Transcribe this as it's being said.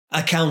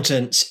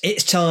Accountants,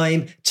 it's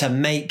time to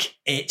make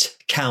it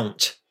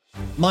count.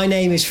 My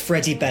name is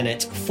Freddie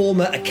Bennett,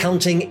 former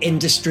accounting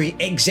industry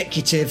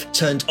executive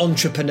turned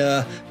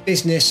entrepreneur,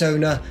 business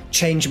owner,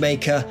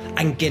 changemaker,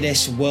 and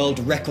Guinness World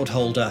Record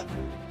holder.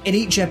 In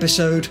each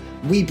episode,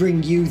 we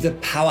bring you the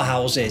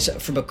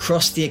powerhouses from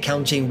across the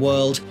accounting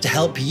world to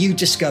help you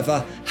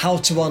discover how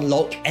to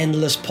unlock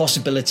endless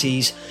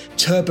possibilities,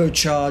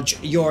 turbocharge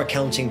your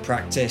accounting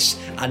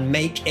practice, and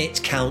make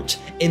it count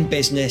in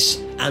business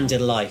and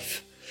in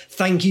life.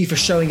 Thank you for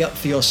showing up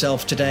for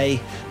yourself today.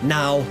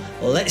 Now,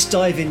 let's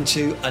dive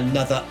into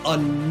another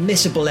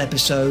unmissable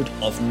episode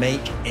of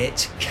Make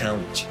It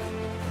Count.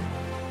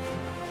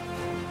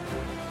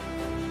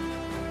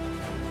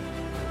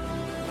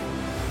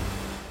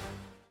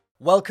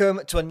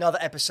 Welcome to another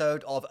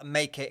episode of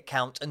Make It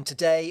Count, and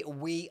today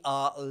we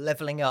are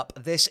leveling up.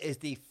 This is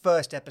the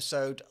first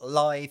episode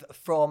live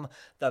from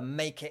the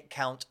Make It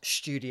Count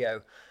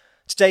studio.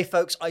 Today,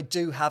 folks, I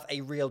do have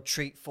a real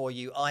treat for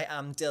you. I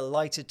am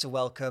delighted to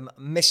welcome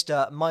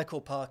Mr.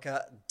 Michael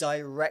Parker,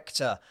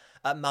 Director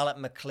at Mallet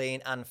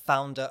McLean and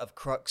founder of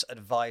Crux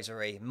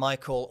Advisory.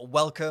 Michael,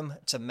 welcome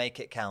to Make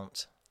It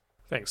Count.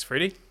 Thanks,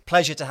 Freddie.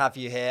 Pleasure to have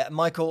you here.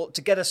 Michael,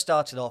 to get us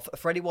started off,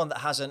 for anyone that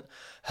hasn't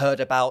heard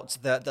about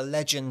the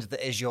legend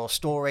that is your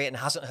story and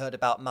hasn't heard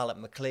about Mallet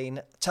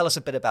McLean, tell us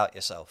a bit about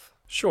yourself.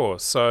 Sure.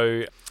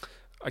 So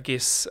I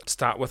guess to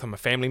start with, I'm a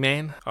family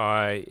man.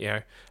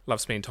 I love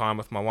spending time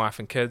with my wife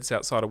and kids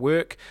outside of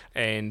work.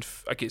 And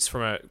I guess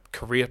from a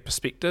career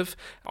perspective,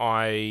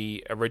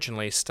 I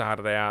originally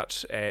started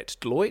out at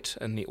Deloitte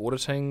in the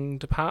auditing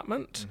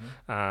department,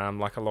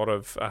 like a lot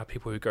of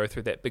people who go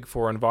through that Big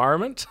Four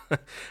environment.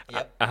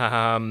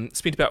 Yep.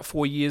 Spent about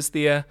 4 years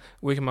there,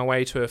 working my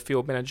way to a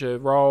field manager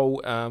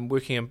role,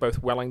 working in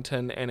both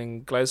Wellington and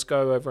in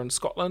Glasgow over in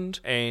Scotland.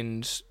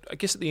 And I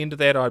guess at the end of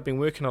that, I'd been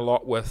working a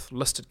lot with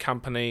listed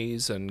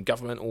companies and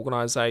government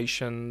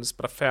organisations,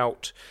 but I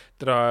felt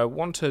that I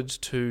wanted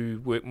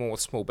to work more with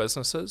small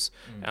businesses,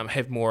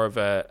 have more of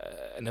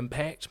an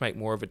impact, make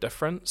more of a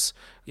difference.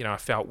 I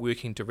felt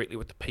working directly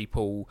with the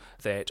people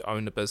that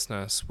own the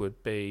business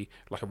would be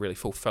like a really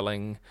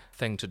fulfilling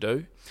thing to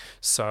do.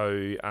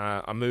 So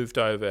I moved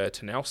over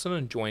to Nelson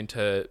and joined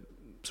a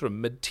sort of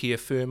mid-tier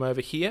firm over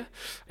here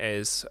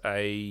as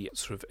a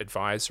sort of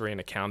advisory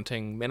and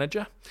accounting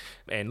manager,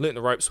 and learnt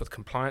the ropes with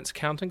compliance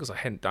accounting because I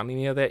hadn't done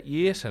any of that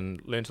yet,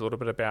 and learnt a little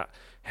bit about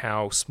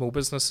how small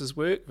businesses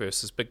work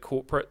versus big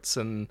corporates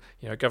and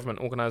government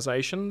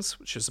organisations,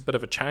 which is a bit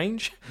of a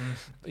change.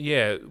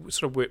 Yeah,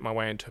 sort of worked my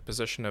way into a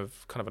position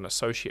of kind of an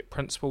associate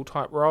principal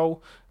type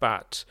role,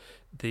 but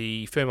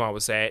the firm I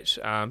was at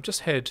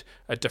just had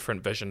a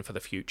different vision for the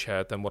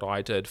future than what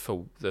I did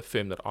for the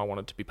firm that I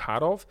wanted to be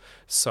part of.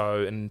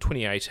 So in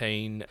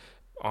 2018,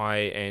 I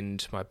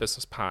and my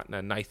business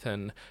partner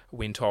Nathan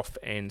went off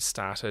and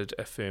started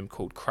a firm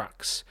called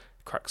Crux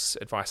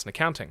Advice and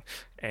Accounting.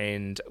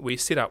 And we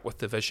set up with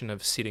the vision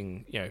of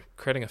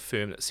creating a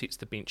firm that sets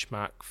the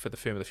benchmark for the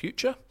firm of the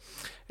future.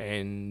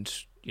 And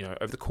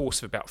over the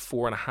course of about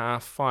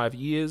 4.5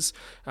 years,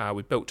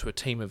 we built to a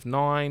team of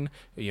 9,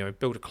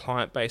 built a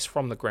client base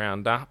from the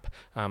ground up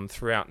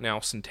throughout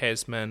Nelson,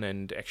 Tasman,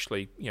 and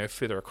actually,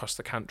 further across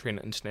the country and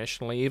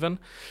internationally even.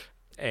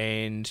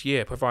 And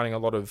providing a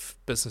lot of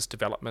business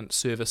development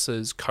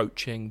services,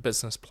 coaching,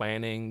 business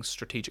planning,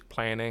 strategic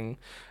planning,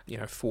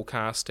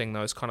 forecasting,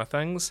 those kind of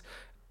things.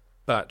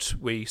 But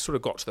we sort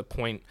of got to the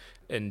point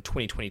in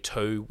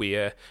 2022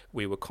 where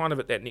we were kind of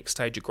at that next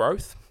stage of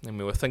growth, and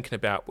we were thinking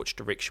about which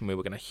direction we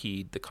were going to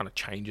head, the kind of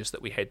changes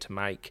that we had to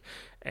make.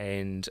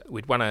 And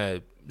we'd won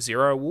a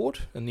Xero Award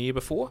in the year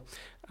before,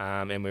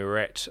 and we were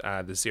at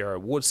the Xero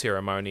Award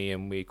ceremony,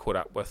 and we caught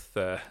up with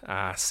the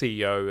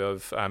CEO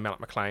of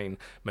Mallet McLean,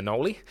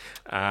 Manoli,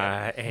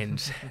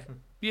 and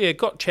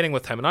got chatting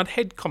with him, and I'd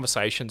had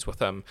conversations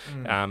with him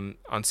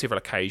on several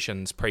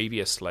occasions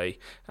previously,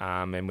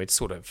 and we'd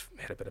sort of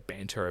had a bit of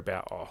banter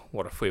about,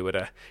 what if we were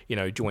to,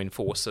 join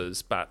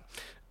forces. But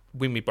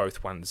when we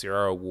both won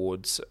Xero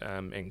Awards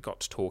and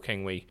got to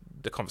talking,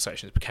 the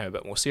conversations became a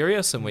bit more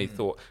serious, and we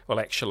thought, well,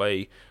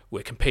 actually,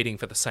 we're competing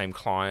for the same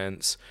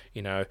clients,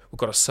 we've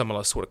got a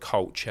similar sort of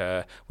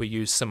culture, we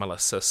use similar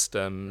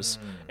systems,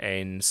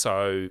 and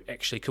so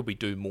actually, could we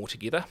do more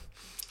together?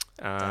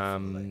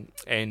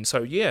 And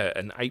so,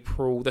 in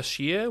April this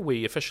year,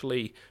 we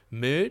officially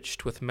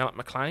merged with Mallet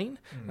McLean.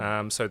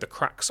 So the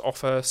Crux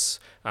office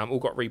all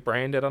got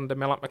rebranded under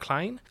Mallet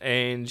McLean.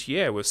 And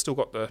we've still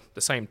got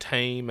the same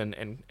team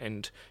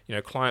and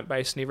client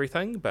base and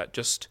everything, but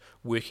just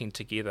working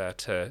together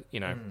to,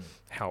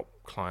 help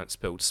clients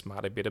build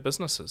smarter, better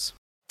businesses.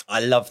 I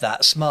love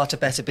that. Smarter,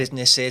 better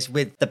businesses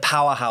with the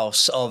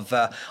powerhouse of,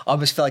 I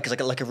almost feel like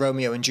it's like a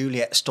Romeo and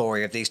Juliet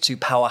story of these two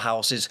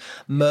powerhouses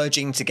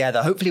merging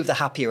together, hopefully with a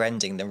happier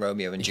ending than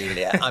Romeo and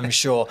Juliet, I'm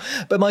sure.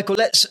 But Michael,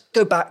 let's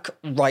go back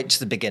right to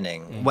the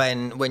beginning,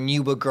 when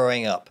you were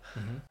growing up.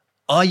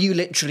 Are you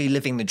literally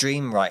living the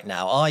dream right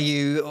now?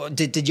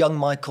 Did young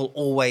Michael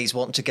always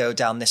want to go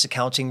down this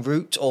accounting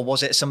route, or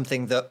was it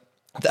something that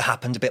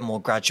happened a bit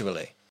more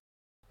gradually?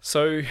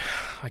 So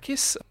I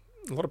guess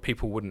a lot of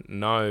people wouldn't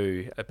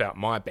know about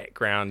my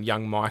background.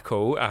 Young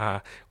Michael,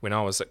 when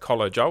I was at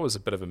college, I was a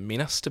bit of a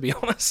menace, to be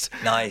honest.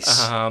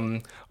 Nice.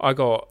 I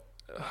got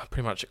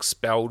pretty much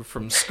expelled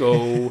from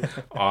school.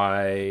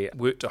 I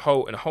worked in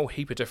a whole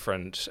heap of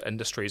different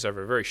industries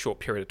over a very short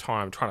period of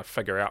time, trying to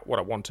figure out what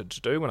I wanted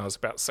to do when I was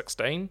about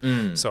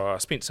 16. So I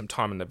spent some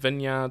time in the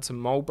vineyards in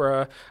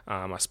Marlborough.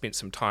 I spent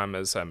some time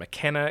as a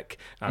mechanic.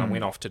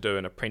 Went off to do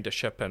an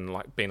apprenticeship and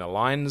like being a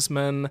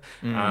linesman.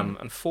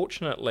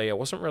 Unfortunately, I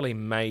wasn't really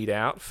made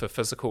out for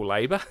physical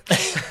labour,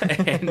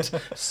 and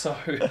so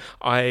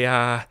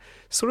I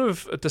sort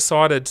of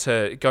decided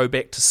to go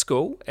back to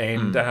school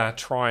and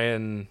try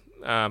and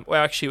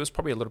actually, it was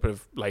probably a little bit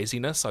of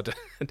laziness. I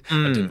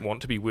didn't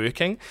want to be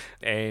working,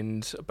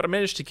 but I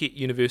managed to get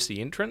university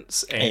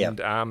entrance,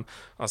 and I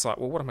was like,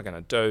 well, what am I going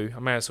to do? I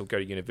may as well go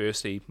to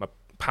university. My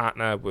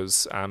partner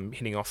was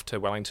heading off to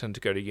Wellington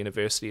to go to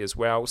university as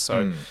well,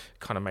 so it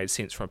kind of made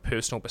sense from a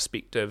personal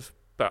perspective.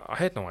 But I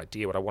had no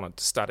idea what I wanted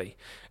to study.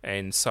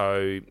 And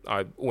so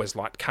I always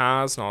liked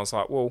cars, and I was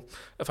like, well,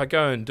 if I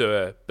go and do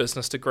a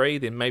business degree,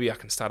 then maybe I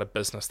can start a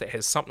business that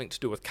has something to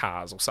do with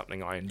cars or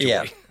something I enjoy.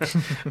 Yeah.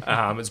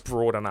 It's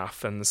broad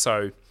enough. And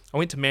so I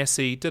went to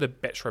Massey, did a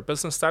Bachelor of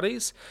Business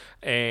Studies,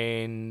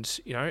 and,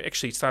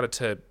 actually started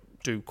to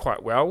do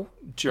quite well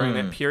during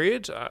that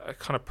period. I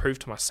kind of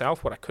proved to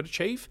myself what I could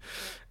achieve.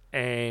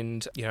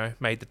 And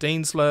made the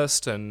Dean's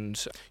List, and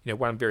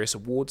won various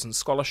awards and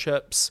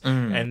scholarships.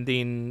 And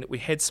then we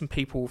had some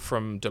people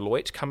from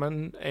Deloitte come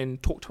in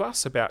and talk to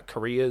us about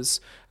careers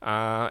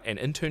and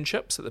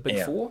internships at the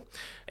Big Four.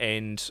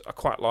 And I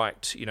quite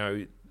liked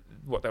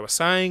what they were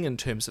saying in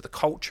terms of the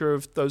culture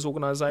of those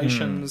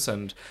organisations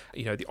and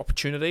the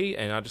opportunity.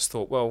 And I just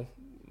thought, well,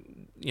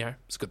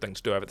 it's a good thing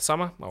to do over the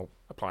summer. I'll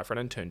apply for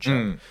an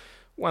internship.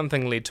 One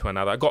thing led to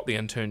another. I got the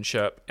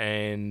internship,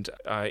 and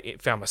I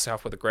found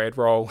myself with a grad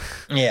role.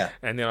 Yeah.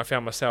 And then I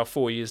found myself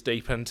 4 years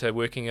deep into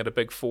working at a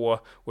Big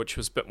Four, which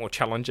was a bit more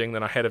challenging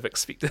than I had have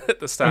expected at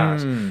the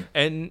start.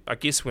 And I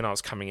guess when I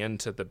was coming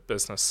into the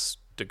business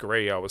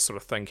degree, I was sort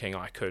of thinking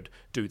I could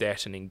do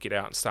that and then get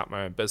out and start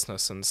my own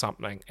business and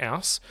something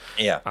else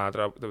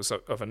that was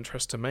of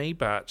interest to me.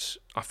 But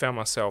I found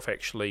myself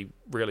actually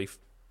really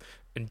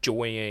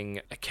enjoying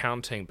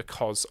accounting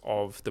because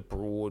of the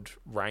broad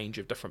range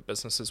of different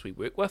businesses we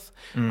work with,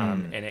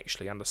 and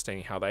actually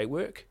understanding how they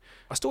work.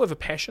 I still have a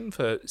passion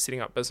for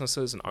setting up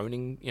businesses and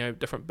owning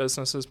different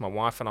businesses. My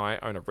wife and I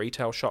own a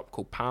retail shop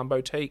called Palm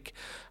Boutique,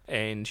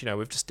 and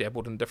we've just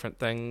dabbled in different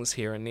things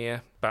here and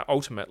there. But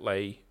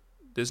ultimately,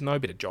 there's no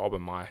better job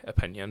in my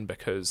opinion,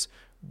 because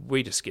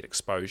we just get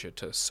exposure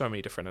to so many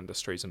different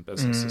industries and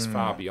businesses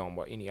far beyond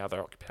what any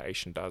other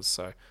occupation does.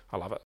 So I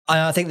love it.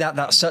 I think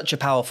that's such a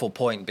powerful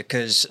point,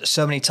 because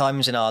so many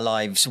times in our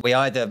lives, we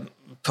either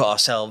put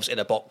ourselves in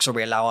a box or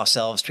we allow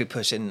ourselves to be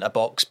put in a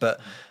box.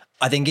 But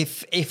I think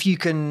if you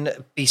can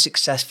be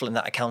successful in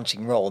that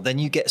accounting role, then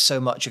you get so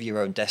much of your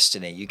own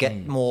destiny. You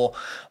get more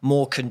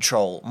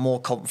control,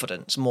 more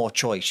confidence, more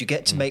choice. You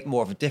get to make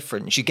more of a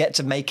difference. You get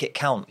to make it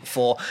count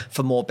for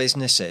more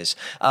businesses,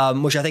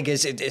 which I think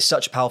is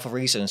such a powerful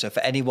reason. So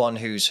for anyone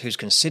who's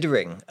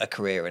considering a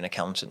career in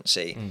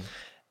accountancy,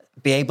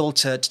 be able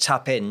to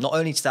tap in not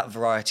only to that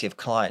variety of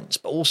clients,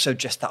 but also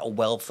just that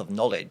wealth of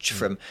knowledge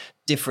from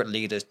different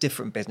leaders,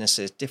 different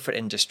businesses, different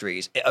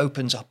industries. It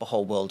opens up a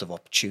whole world of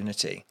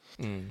opportunity.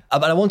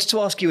 But I wanted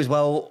to ask you as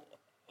well,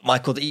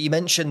 Michael, that you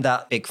mentioned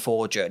that Big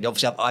Four journey.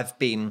 Obviously, I've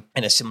been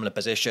in a similar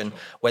position,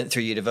 went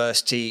through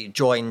university,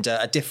 joined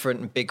a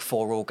different Big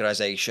Four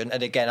organisation.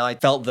 And again, I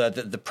felt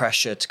the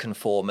pressure to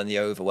conform and the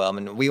overwhelm.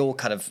 And we all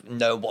kind of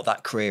know what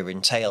that career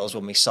entails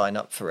when we sign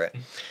up for it.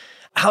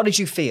 How did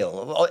you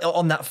feel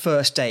on that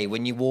first day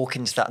when you walk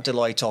into that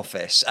Deloitte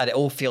office and it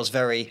all feels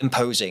very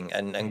imposing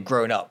and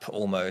grown up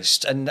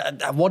almost? And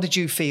what did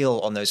you feel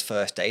on those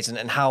first days?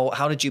 And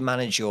how did you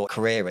manage your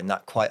career in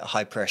that quite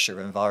high pressure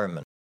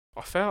environment?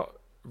 I felt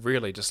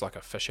really just like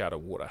a fish out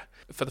of water.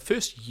 For the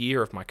first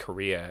year of my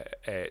career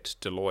at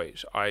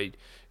Deloitte, I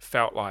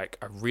felt like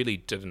I really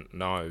didn't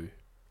know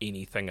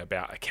anything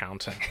about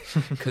accounting,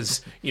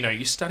 because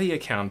you study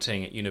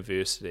accounting at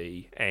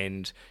university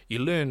and you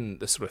learn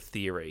the sort of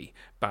theory,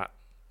 but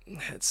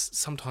it's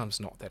sometimes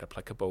not that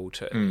applicable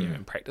to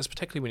in practice,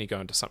 particularly when you go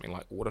into something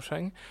like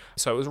auditing.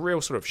 So it was a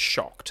real sort of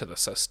shock to the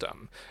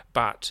system.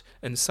 But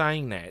in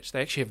saying that,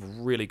 they actually have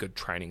really good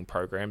training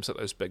programs at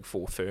those Big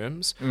Four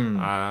firms.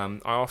 I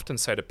often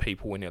say to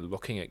people when you're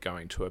looking at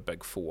going to a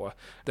Big Four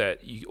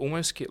that you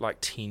almost get like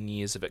 10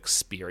 years of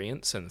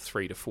experience in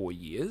 3 to 4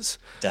 years.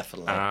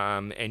 Definitely.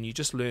 And you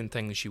just learn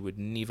things you would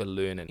never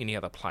learn in any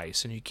other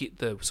place, and you get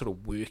the sort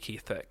of work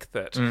ethic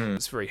that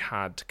is very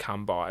hard to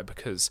come by,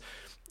 because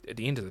at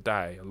the end of the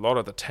day, a lot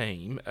of the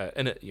team are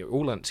in it, you're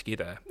all in it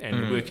together, and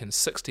you're working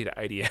 60 to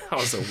 80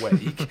 hours a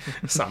week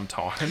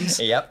sometimes.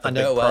 Yep, for I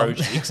know big well.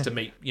 projects to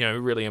meet,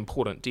 really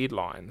important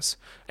deadlines.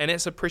 And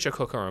it's a pressure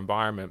cooker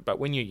environment, but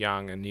when you're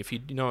young and if you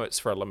know it's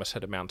for a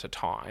limited amount of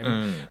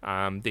time,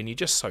 then you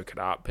just soak it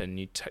up and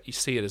you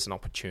see it as an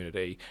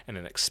opportunity and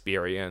an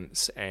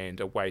experience and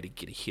a way to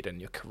get ahead in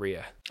your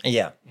career.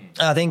 Yeah,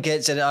 I think I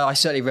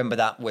certainly remember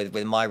that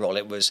with my role.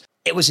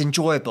 It was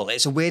enjoyable.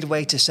 It's a weird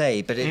way to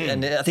say, but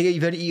and I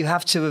think you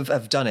have to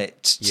have done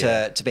it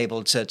to be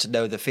able to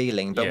know the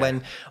feeling. But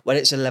when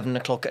it's 11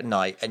 o'clock at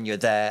night and you're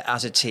there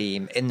as a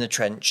team in the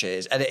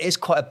trenches, and it is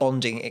quite a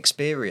bonding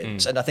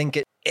experience. And I think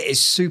it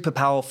is super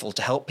powerful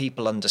to help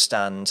people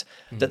understand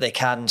that they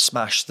can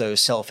smash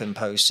those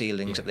self-imposed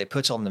ceilings that they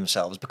put on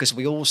themselves, because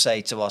we all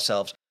say to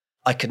ourselves,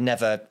 I could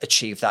never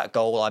achieve that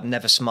goal. I'm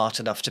never smart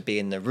enough to be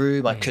in the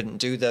room. I couldn't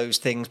do those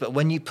things. But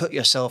when you put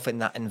yourself in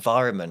that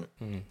environment,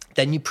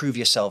 then you prove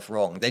yourself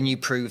wrong. Then you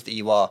prove that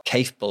you are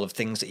capable of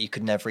things that you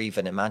could never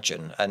even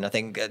imagine. And I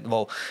think,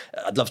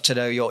 I'd love to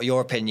know your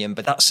opinion,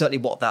 but that's certainly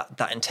what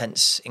that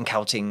intense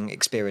Encountering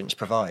experience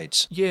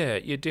provides. Yeah,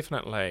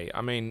 definitely.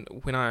 I mean,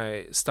 when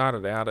I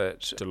started out at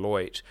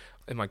Deloitte,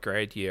 in my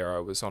grad year, I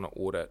was on an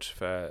audit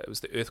it was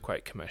the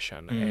Earthquake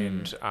Commission,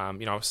 and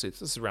obviously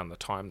this is around the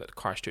time that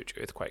Christchurch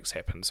earthquakes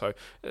happened, so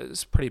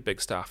it's pretty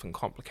big stuff and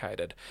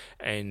complicated.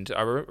 And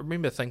I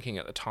remember thinking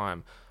at the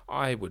time,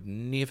 I would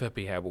never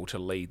be able to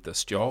lead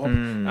this job.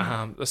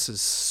 This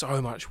is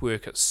so much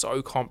work. It's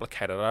so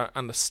complicated. I don't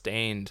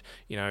understand,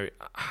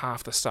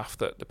 half the stuff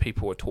that the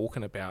people were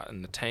talking about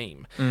in the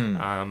team.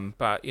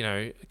 But,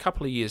 a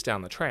couple of years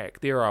down the track,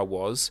 there I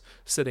was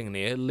sitting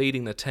there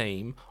leading the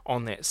team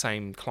on that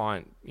same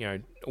client,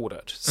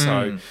 audit.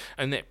 So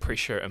in that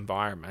pressure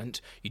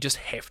environment, you just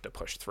have to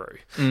push through.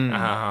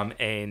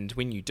 And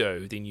when you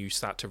do, then you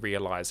start to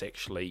realize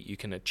actually you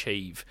can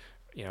achieve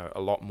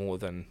a lot more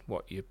than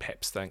what you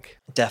perhaps think.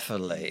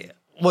 Definitely.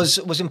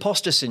 Was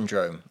imposter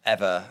syndrome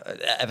ever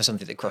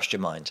something that crossed your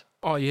mind?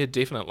 Oh yeah,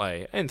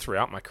 definitely. And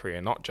throughout my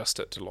career, not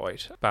just at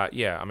Deloitte. But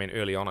yeah, I mean,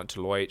 early on at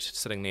Deloitte,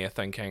 sitting there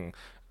thinking,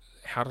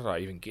 how did I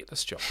even get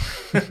this job?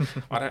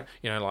 I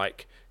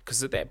don't,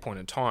 because at that point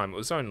in time, it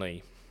was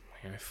only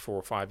 4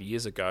 or 5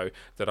 years ago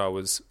that I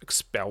was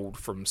expelled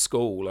from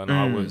school, and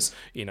I was,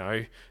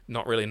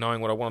 not really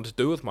knowing what I wanted to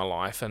do with my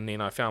life. And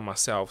then I found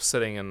myself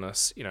sitting in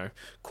this,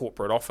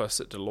 corporate office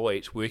at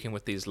Deloitte, working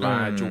with these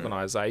large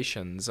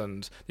organisations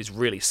and these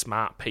really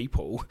smart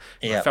people.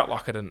 I felt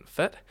like I didn't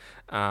fit.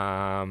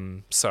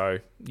 So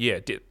yeah,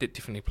 it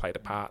definitely played a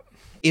part.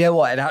 You know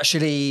what? It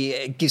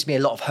actually gives me a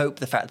lot of hope,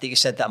 the fact that you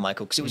said that,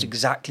 Michael, because it was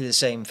exactly the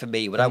same for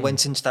me. When I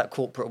went into that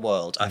corporate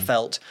world, I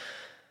felt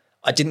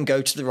I didn't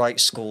go to the right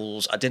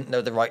schools. I didn't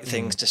know the right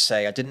things to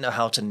say. I didn't know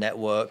how to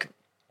network.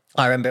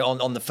 I remember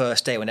on the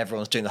first day when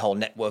everyone's doing the whole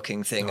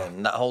networking thing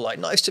and that whole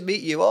nice to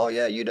meet you. Oh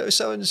yeah,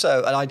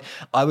 so-and-so. And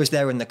I was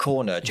there in the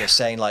corner just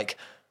saying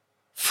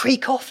free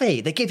coffee.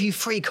 They give you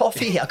free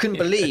coffee. I couldn't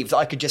believe that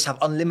I could just have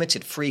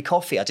unlimited free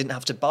coffee. I didn't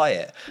have to buy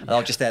it. And I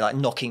was just there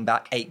knocking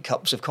back 8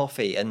 cups of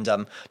coffee and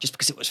just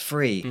because it was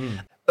free.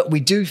 But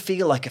we do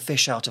feel like a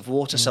fish out of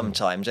water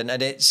sometimes, and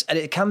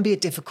it can be a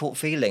difficult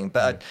feeling.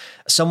 But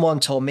someone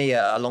told me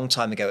a long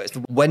time ago, it's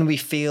when we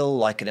feel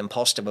like an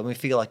imposter, when we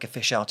feel like a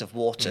fish out of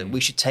water,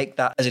 we should take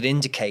that as an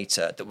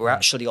indicator that we're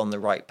actually on the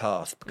right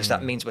path, because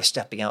that means we're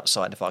stepping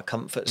outside of our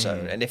comfort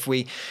zone. And if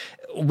we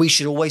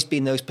should always be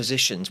in those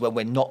positions where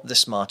we're not the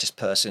smartest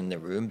person in the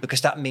room, because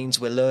that means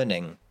we're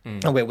learning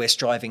and where we're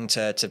striving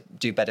to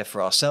do better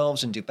for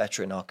ourselves and do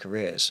better in our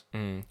careers.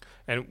 And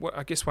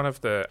I guess one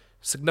of the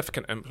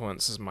significant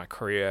influences in my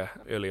career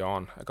early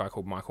on, a guy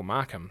called Michael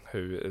Markham,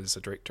 who is a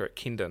director at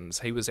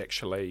Kendons. He was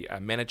actually a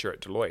manager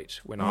at Deloitte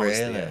when I was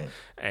there,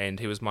 and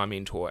he was my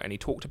mentor. And he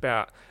talked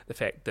about the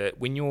fact that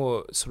when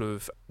you're sort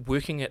of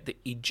working at the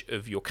edge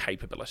of your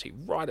capability,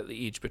 right at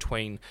the edge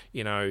between,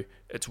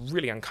 it's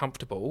really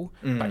uncomfortable,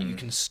 but you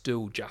can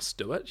still just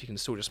do it, you can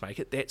still just make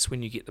it, that's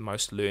when you get the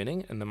most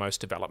learning and the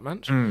most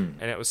development.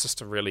 And it was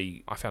just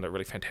I found a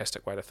really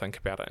fantastic way to think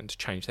about it and to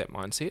change that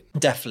mindset.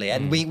 Definitely.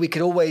 And we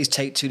could always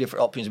take 2 different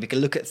options. We could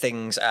look at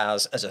things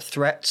as a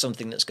threat,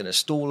 something that's going to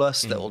stall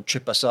us, that will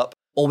trip us up,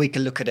 or we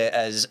can look at it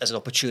as an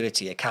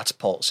opportunity, a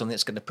catapult, something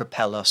that's going to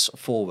propel us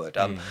forward.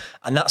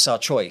 And that's our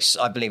choice.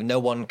 I believe no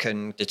one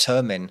can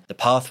determine the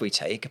path we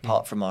take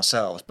apart from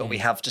ourselves, but we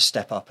have to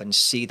step up and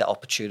see that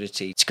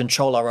opportunity to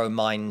control our own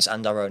minds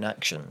and our own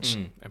actions.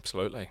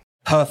 Absolutely.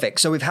 Perfect.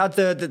 So we've had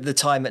the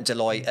time at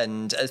Deloitte,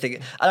 and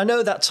I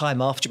know that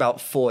time after about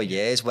 4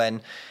 years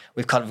when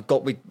we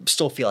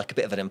still feel like a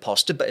bit of an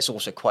imposter, but it's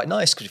also quite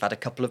nice because we've had a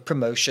couple of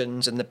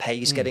promotions and the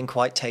pay's getting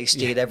quite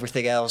tasty and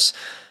everything else.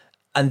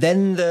 And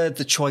then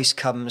the choice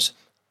comes,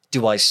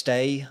 do I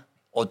stay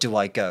or do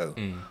I go?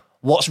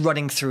 What's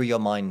running through your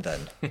mind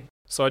then?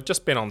 So I'd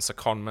just been on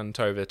secondment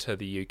over to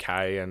the UK,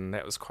 and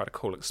that was quite a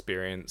cool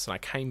experience. And I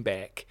came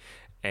back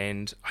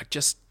and I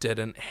just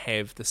didn't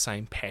have the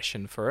same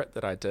passion for it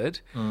that I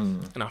did.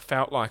 And I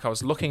felt like I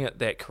was looking at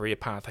that career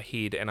path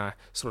ahead, and I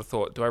sort of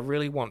thought, do I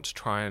really want to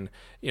try and,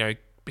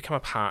 become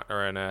a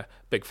partner in a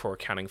Big Four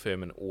accounting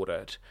firm in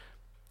audit.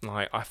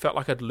 I felt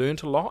like I'd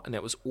learned a lot, and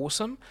that was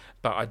awesome,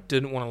 but I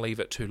didn't want to leave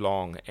it too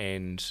long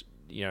and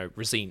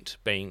resent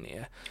being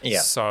there.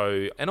 Yeah.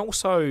 So, and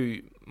also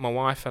my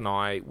wife and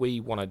I, we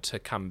wanted to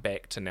come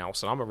back to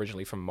Nelson. I'm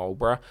originally from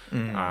Marlborough.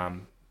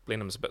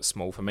 Blenheim's a bit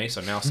small for me,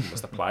 so Nelson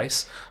was the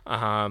place.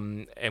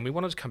 And we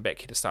wanted to come back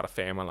here to start a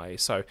family.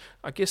 So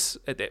I guess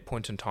at that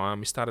point in time,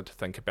 we started to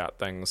think about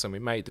things, and we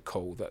made the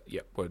call that,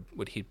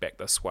 we'd head back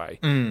this way.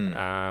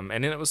 And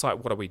then it was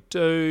like, what do we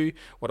do?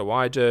 What do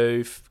I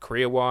do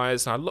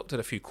career-wise? And I looked at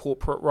a few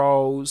corporate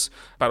roles,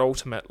 but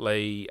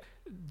ultimately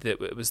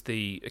it was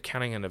the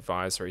accounting and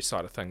advisory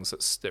side of things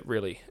that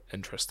really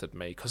interested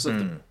me because of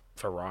the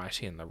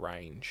variety and the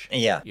range.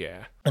 Yeah.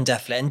 And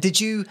definitely. And did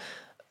you,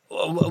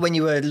 when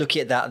you were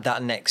looking at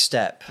that next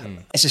step,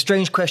 it's a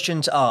strange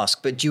question to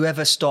ask, but do you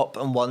ever stop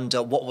and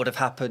wonder what would have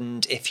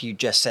happened if you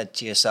just said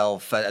to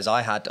yourself, as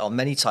I had on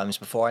many times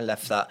before I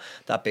left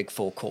that Big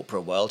Four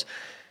corporate world,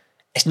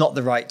 it's not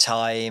the right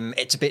time,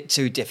 it's a bit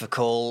too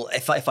difficult.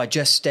 If I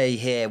just stay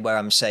here where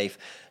I'm safe,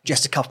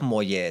 just a couple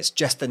more years,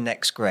 just the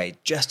next grade,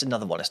 just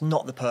another one, it's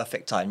not the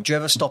perfect time. Do you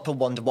ever stop and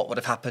wonder what would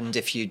have happened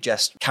if you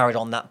just carried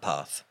on that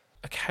path?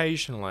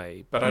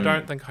 Occasionally, but I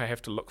don't think I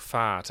have to look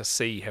far to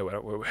see how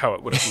it would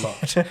have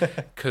looked,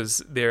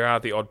 because there are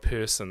the odd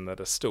person that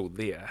are still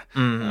there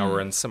or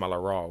in similar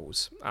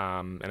roles.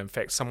 And in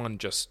fact, someone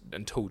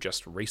until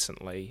just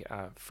recently,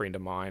 a friend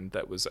of mine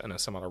that was in a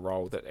similar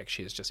role that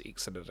actually has just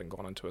exited and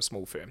gone into a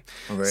small firm.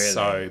 Really?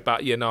 So,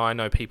 but I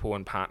know people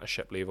in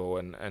partnership level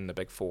in the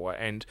Big Four,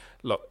 and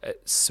look,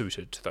 it's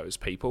suited to those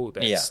people.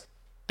 That's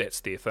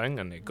their thing,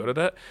 and they're good at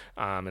it,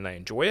 and they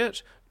enjoy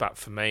it. But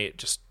for me, it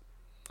just,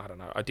 I don't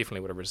know, I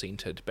definitely would have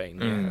resented being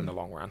there in the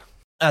long run.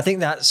 I think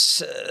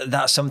that's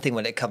something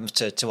when it comes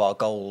to our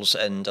goals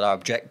and our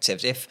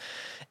objectives. If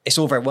it's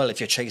all very well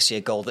if you're chasing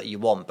a goal that you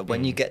want, but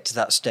when you get to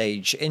that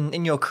stage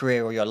in your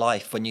career or your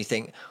life, when you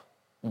think,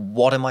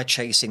 what am I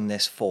chasing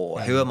this for?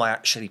 Who am I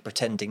actually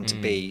pretending to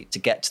be to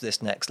get to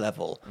this next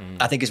level?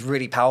 I think it's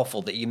really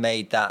powerful that you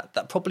made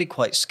that probably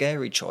quite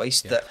scary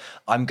choice that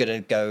I'm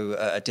going to go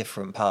a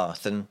different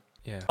path. And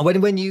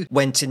when you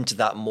went into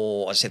that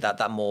more, I say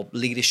that more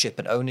leadership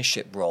and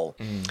ownership role,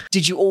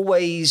 did you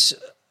always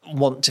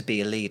want to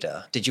be a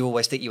leader? Did you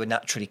always think you were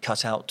naturally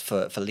cut out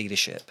for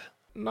leadership?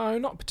 No,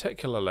 not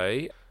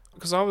particularly,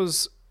 because I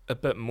was a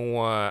bit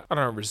more,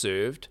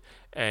 reserved.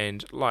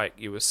 And like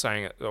you were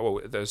saying,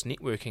 those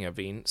networking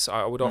events,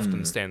 I would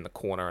often stand in the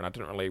corner, and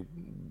I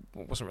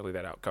wasn't really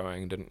that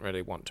outgoing, didn't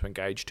really want to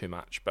engage too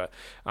much. But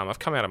I've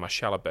come out of my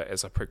shell a bit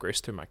as I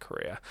progressed through my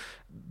career.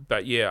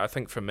 But I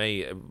think for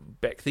me,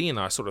 back then,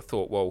 I sort of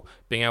thought, well,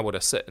 being able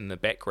to sit in the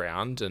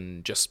background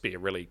and just be a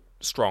really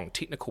strong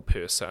technical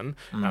person,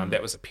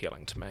 that was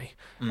appealing to me.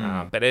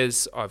 But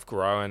as I've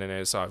grown and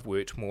as I've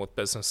worked more with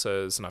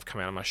businesses and I've come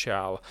out of my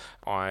shell,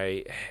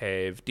 I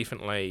have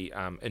definitely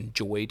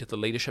enjoyed the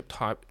leadership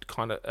type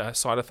kind of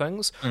side of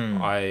things.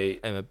 I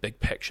am a big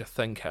picture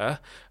thinker,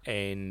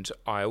 and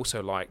I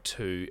also like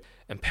to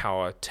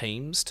empower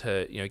teams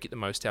to get the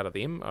most out of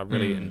them. I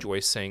really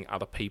enjoy seeing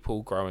other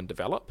people grow and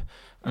develop.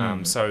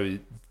 So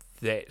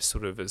that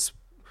sort of is,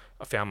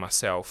 I found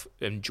myself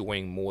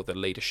enjoying more the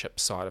leadership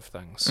side of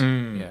things.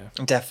 Yeah,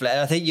 definitely. And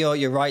I think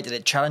you're right that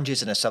it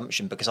challenges an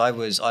assumption, because I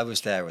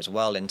was there as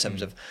well in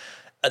terms of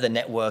at the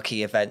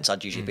networking events.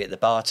 I'd usually be at the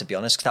bar, to be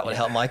honest, because that would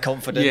help my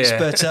confidence.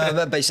 But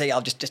you say,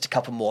 I'll just a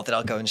couple more, then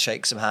I'll go and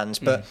shake some hands.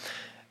 But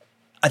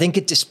I think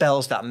it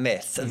dispels that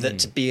myth that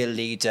to be a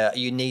leader,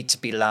 you need to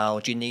be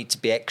loud, you need to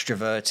be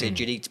extroverted,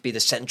 you need to be the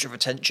center of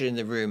attention in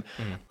the room.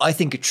 I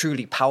think a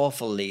truly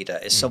powerful leader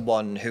is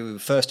someone who,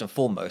 first and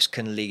foremost,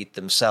 can lead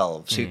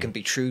themselves, who can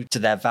be true to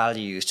their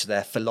values, to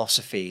their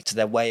philosophy, to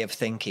their way of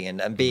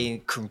thinking, and being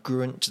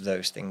congruent to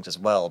those things as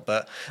well.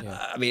 But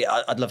I mean,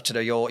 I'd love to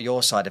know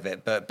your side of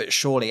it, but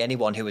surely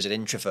anyone who is an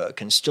introvert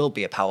can still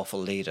be a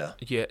powerful leader.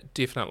 Yeah,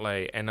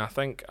 definitely. And I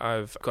think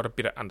I've got a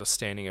better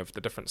understanding of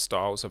the different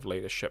styles of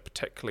leadership,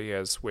 particularly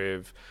as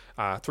we've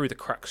through the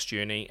Crux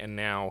journey and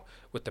now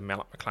with the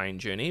Mallet McLean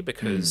journey,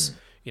 because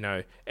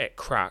at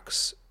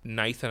Crux,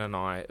 Nathan and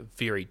I are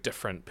very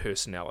different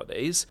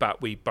personalities,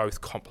 but we both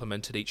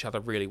complemented each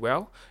other really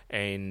well,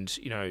 and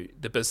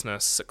the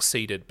business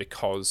succeeded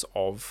because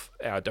of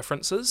our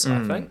differences,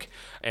 I think.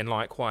 And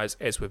likewise,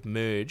 as we've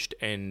merged,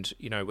 and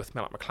with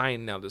Mallet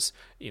McLean now, there's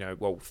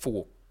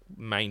 4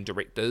 main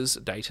directors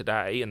day to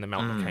day in the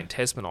Mallet McLean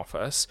Tasman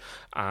office.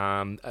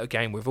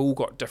 Again, we've all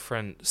got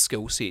different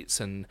skill sets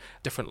and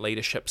different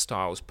leadership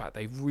styles, but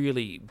they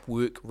really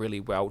work really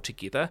well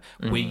together.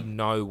 We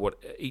know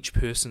what each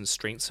person's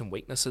strengths and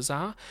weaknesses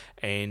are,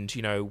 and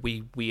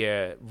we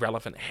wear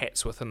relevant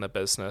hats within the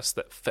business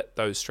that fit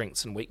those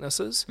strengths and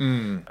weaknesses.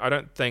 I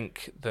don't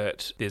think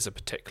that there's a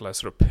particular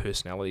sort of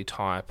personality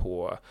type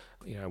or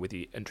whether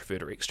you're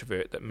introvert or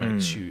extrovert, that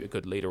makes you a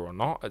good leader or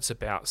not. It's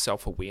about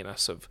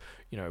self-awareness of,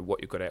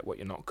 what you're good at, what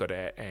you're not good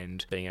at,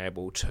 and being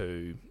able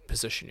to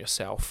position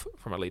yourself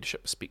from a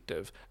leadership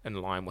perspective in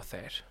line with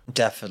that.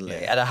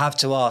 Definitely. Yeah. And I have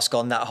to ask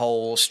on that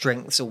whole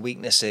strengths or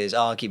weaknesses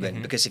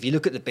argument, because if you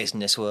look at the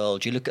business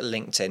world, you look at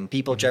LinkedIn,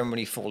 people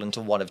generally fall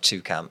into one of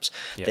two camps.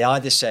 Yep. They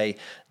either say,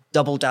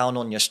 double down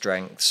on your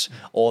strengths,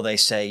 or they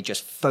say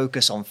just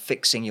focus on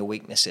fixing your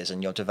weaknesses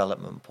and your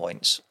development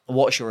points.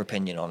 What's your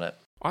opinion on it?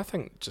 I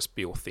think just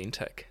be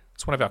authentic.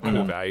 It's one of our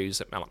core values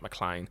at Mallet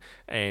McLean.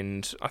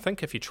 And I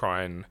think if you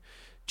try and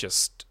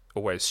just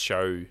always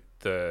show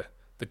the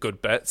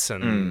good bits,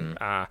 and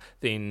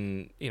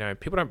then,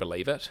 people don't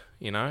believe it.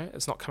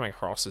 It's not coming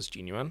across as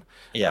genuine.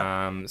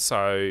 Yeah.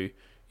 So,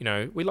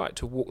 we like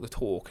to walk the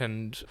talk,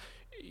 and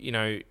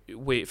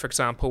for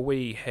example,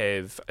 we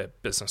have a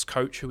business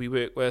coach who we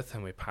work with,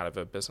 and we're part of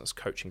a business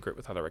coaching group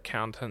with other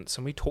accountants,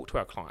 and we talk to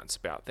our clients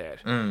about that.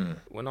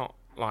 We're not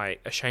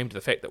ashamed of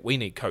the fact that we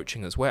need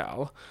coaching as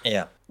well.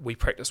 Yeah. We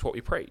practice what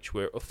we preach.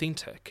 We're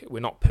authentic. We're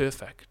not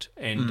perfect.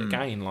 And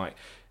again,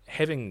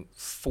 having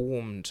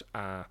formed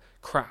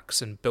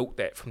Crux and built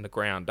that from the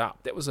ground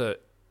up, that was a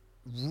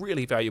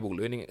really valuable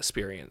learning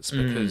experience,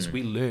 because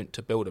we learnt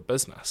to build a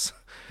business.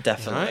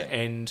 Definitely.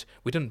 And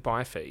we didn't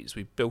buy fees.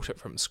 We built it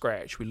from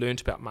scratch. We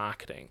learnt about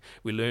marketing.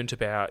 We learnt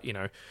about,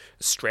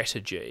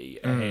 strategy.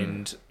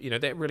 And,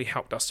 that really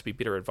helped us to be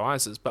better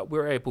advisors. But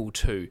we're able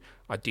to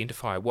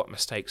identify what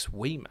mistakes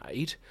we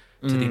made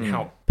to then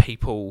help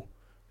people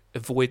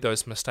avoid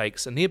those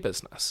mistakes in their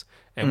business.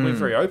 And we're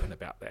very open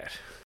about that.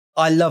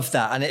 I love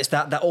that, and it's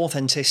that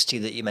authenticity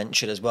that you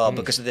mentioned as well,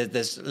 because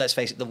there's, let's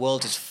face it, the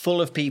world is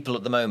full of people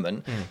at the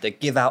moment that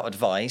give out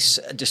advice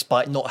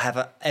despite not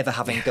ever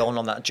having gone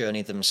on that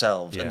journey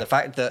themselves. And the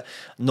fact that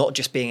not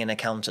just being an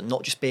accountant,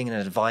 not just being an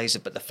advisor,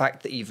 but the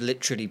fact that you've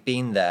literally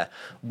been there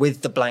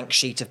with the blank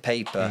sheet of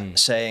paper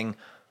saying,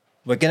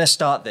 we're going to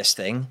start this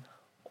thing.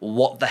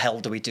 What the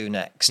hell do we do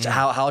next?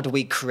 How do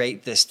we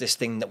create this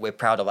thing that we're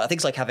proud of? I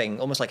think it's like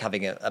almost like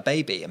having a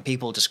baby, and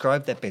people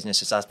describe their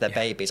businesses as their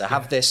babies. I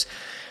have this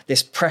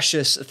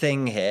precious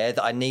thing here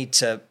that I need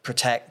to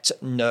protect,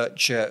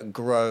 nurture,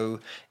 grow,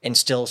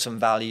 instill some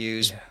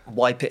values,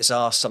 wipe its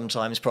arse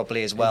sometimes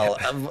probably as well.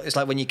 It's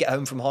like when you get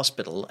home from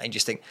hospital and you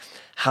just think,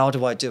 how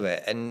do I do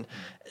it? And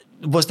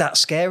was that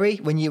scary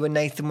when you and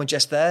Nathan were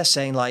just there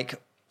saying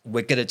like,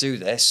 we're going to do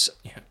this?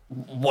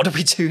 What do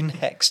we do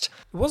next?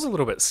 It was a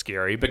little bit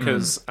scary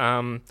because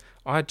I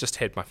had just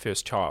had my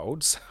first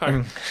child,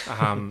 so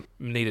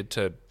needed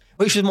to...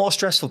 Which was more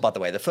stressful, by the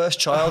way, the first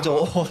child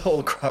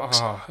or Crux?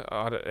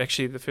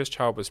 Actually, the first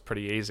child was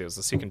pretty easy. It was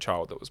the second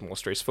child that was more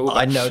stressful.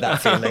 I know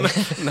that feeling.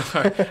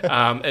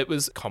 It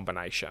was a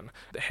combination.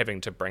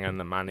 Having to bring in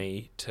the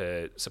money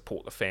to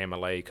support the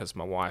family, because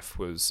my wife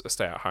was a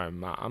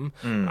stay-at-home mum,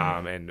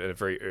 and at a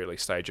very early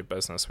stage of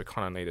business, we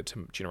kind of needed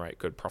to generate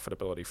good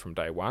profitability from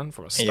day one,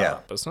 from a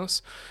startup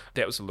business.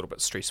 That was a little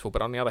bit stressful,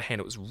 but on the other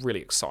hand, it was really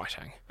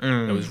exciting.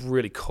 It was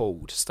really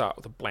cool to start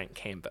with a blank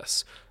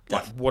canvas.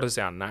 Like, what is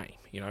our name?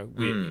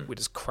 Where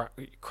does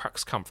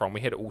Crux come from?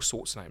 We had all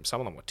sorts of names. Some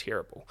of them were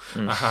terrible,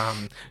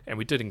 and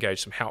we did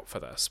engage some help for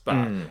this.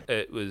 But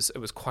it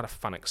was quite a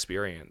fun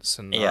experience.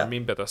 And I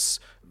remember this.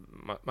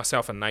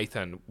 Myself and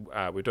Nathan,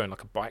 we were doing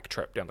like a bike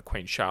trip down to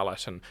Queen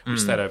Charlotte, and we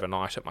stayed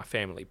overnight at my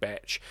family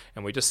batch.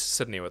 And we just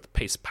sitting there with a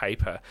piece of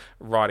paper,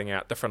 writing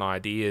out different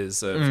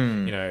ideas of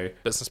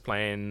business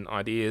plan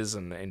ideas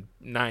and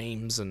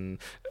names and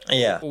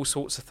all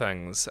sorts of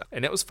things.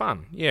 And it was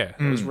fun. Yeah,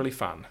 it was really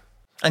fun.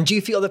 And do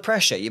you feel the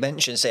pressure? You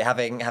mentioned, say,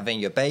 having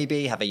your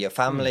baby, having your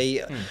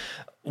family.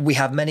 We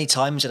have many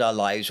times in our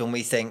lives when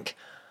we think,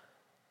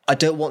 I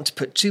don't want to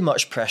put too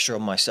much pressure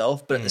on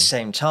myself, but at the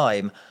same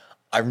time,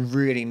 I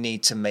really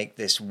need to make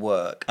this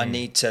work. I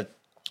need to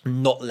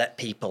not let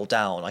people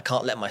down. I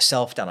can't let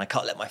myself down. I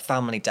can't let my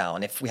family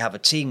down. If we have a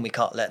team, we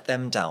can't let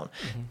them down.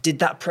 Did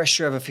that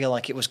pressure ever feel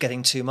like it was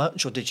getting too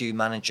much, or did you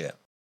manage it?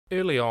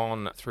 Early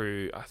on,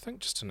 through, I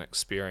think, just an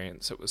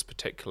experience, it was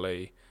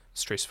particularly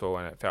stressful,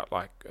 and it felt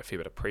like a fair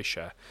bit of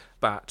pressure.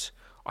 But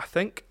I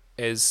think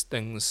as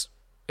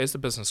the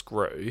business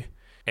grew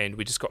and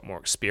we just got more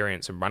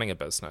experience in running a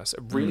business,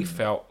 it really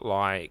felt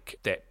like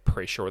that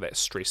pressure or that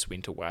stress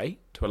went away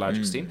to a large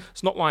extent.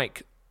 It's not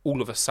like all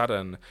of a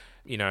sudden,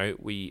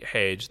 we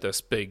had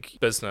this big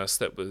business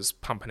that was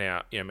pumping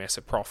out,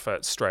 massive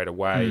profits straight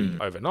away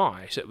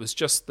overnight. It was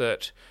just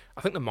that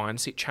I think the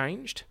mindset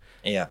changed.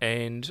 Yeah.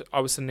 And I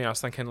was sitting there, I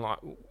was thinking, like,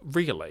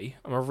 really,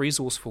 I'm a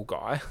resourceful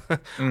guy.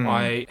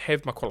 I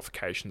have my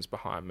qualifications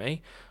behind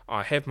me.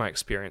 I have my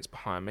experience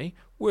behind me.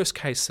 Worst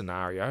case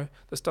scenario,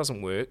 this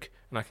doesn't work,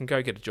 and I can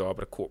go get a job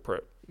at a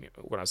corporate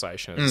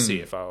organisation as a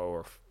CFO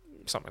or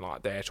something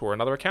like that, or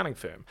another accounting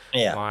firm.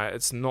 Yeah.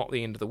 It's not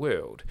the end of the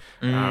world.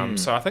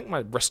 So I think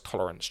my risk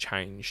tolerance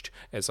changed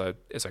as I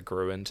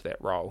grew into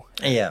that role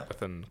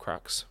within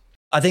Crux.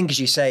 I think, as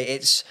you say,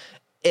 it's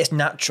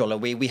natural,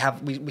 and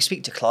we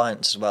speak to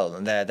clients as well,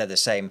 and they're the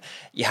same.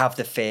 You have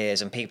the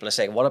fears, and people are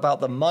saying, what about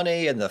the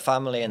money and the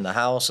family and the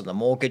house and the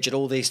mortgage and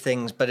all these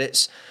things? But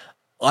it's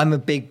I'm a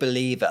big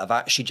believer of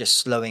actually just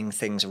slowing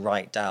things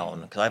right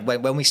down. Because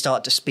when we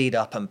start to speed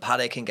up and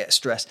panic and get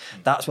stressed,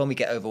 that's when we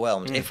get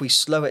overwhelmed. If we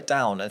slow it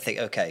down and think,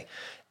 okay,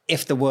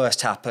 if the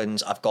worst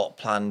happens, I've got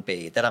plan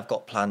B, then I've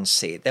got plan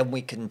C, then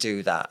we can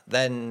do that.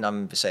 Then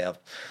I'll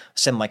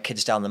send my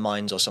kids down the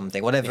mines or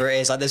something, whatever it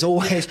is. Like there's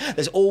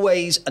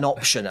always an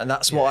option. And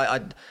that's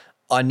why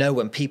I know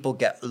when people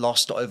get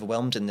lost or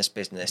overwhelmed in this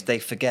business, they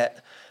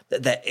forget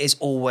that there is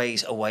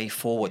always a way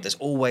forward. There's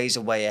always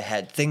a way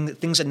ahead.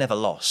 Things are never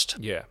lost.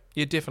 Yeah,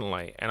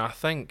 definitely. And I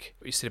think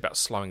what you said about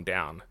slowing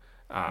down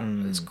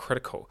is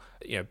critical.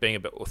 Being a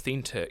bit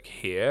authentic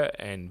here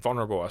and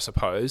vulnerable, I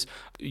suppose.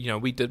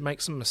 We did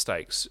make some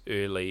mistakes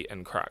early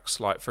in Crux.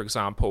 Like, for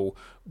example,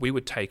 we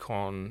would take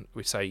on,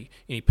 we'd say,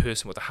 any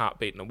person with a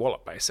heartbeat and a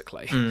wallet,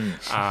 basically,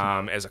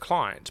 as a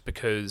client,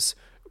 because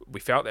we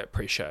felt that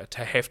pressure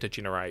to have to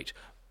generate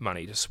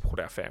money to support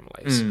our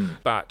families.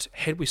 But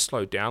had we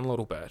slowed down a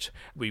little bit,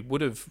 we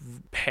would have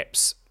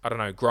perhaps,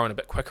 grown a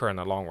bit quicker in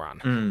the long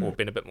run or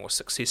been a bit more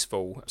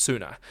successful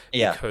sooner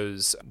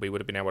because we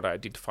would have been able to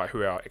identify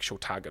who our actual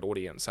target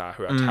audience are,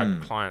 who our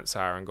target clients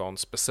are, and gone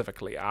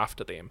specifically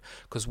after them.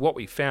 Because what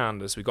we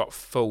found is we got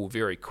full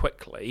very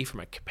quickly from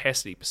a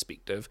capacity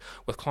perspective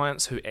with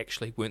clients who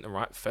actually weren't the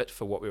right fit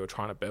for what we were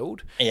trying to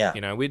build.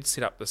 We'd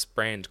set up this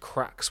brand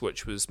Crux,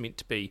 which was meant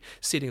to be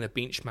setting the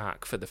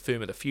benchmark for the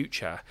firm of the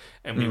future,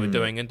 and we were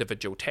doing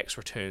individual tax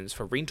returns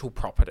for rental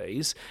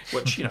properties,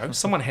 which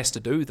someone has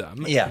to do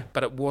them,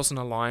 but it wasn't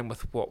aligned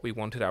with what we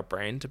wanted our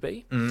brand to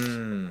be.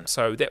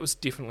 So that was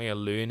definitely a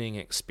learning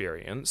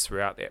experience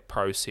throughout that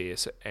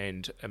process,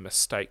 and a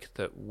mistake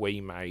that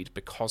we made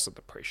because of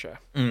the pressure.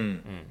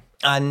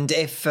 And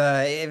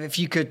if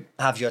you could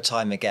have your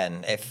time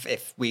again,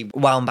 if we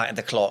wound back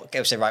the clock,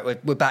 say,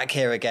 right, we're back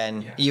here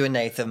again, you and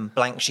Nathan,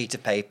 blank sheet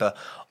of paper,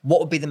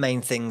 what would be the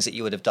main things that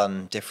you would have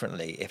done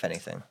differently, if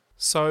anything?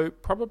 So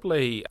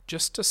probably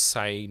just to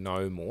say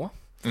no more.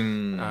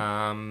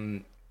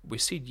 We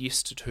said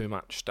yes to too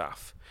much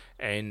stuff.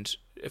 And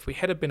if we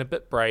had been a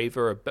bit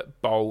braver, a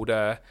bit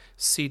bolder,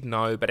 said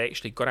no, but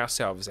actually got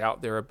ourselves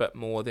out there a bit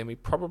more, then we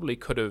probably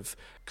could have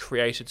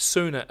created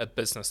sooner a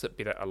business that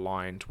better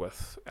aligned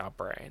with our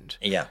brand.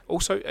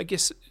 Also, I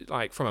guess,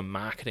 like from a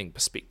marketing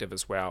perspective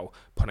as well,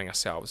 putting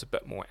ourselves a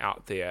bit more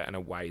out there in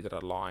a way that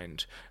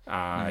aligned.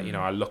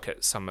 I look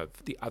at some of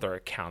the other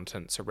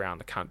accountants around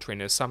the country,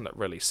 and there's some that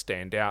really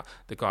stand out.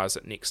 The guys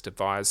at Next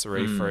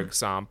Advisory, for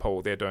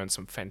example, they're doing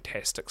some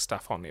fantastic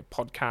stuff on their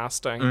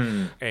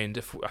podcasting.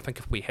 And I think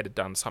if we had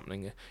done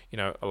something,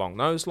 along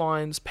those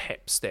lines,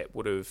 perhaps that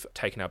would have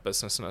taken our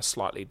business in a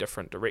slightly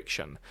different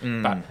direction.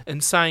 But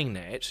in saying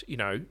that,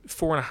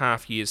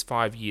 4.5 years,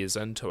 5 years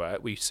into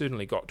it, we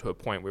certainly got to a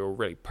point we were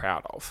really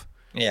proud of.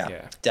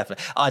 Yeah,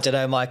 definitely. I don't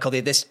know, Michael,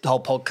 this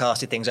whole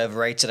podcasting thing's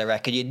overrated, I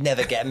reckon. You'd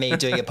never get me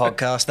doing a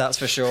podcast, that's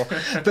for sure.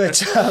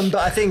 But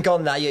I think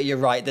on that, you're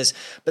right.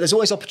 There's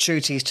always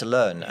opportunities to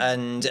learn.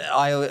 And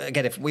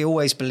if we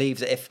always believe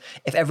that if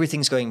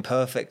everything's going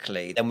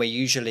perfectly, then we're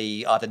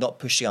usually either not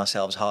pushing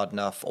ourselves hard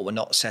enough or we're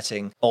not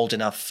setting bold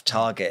enough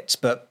targets.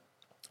 But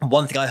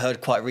one thing I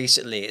heard quite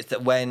recently is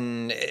that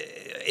when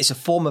it's a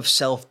form of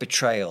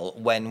self-betrayal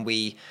when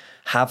we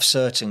have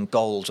certain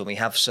goals and we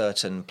have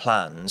certain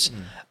plans,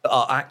 but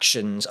our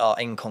actions are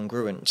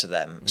incongruent to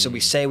them. So we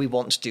say we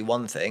want to do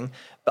one thing,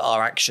 but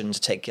our actions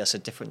take us a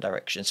different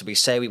direction. So we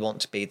say we want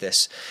to be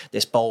this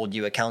bold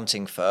new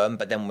accounting firm,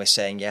 but then we're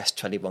saying yes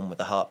to anyone with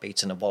a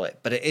heartbeat and a wallet.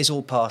 But it is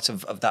all part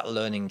of that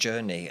learning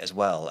journey as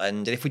well.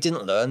 And if we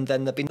didn't learn,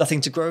 then there'd be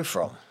nothing to grow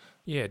from.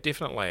 Yeah,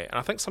 definitely. And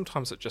I think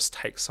sometimes it just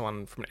takes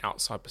someone from an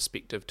outside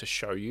perspective to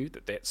show you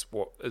that that's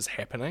what is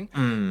happening.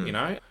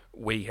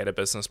 We had a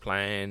business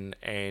plan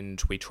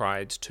and we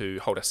tried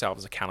to hold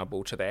ourselves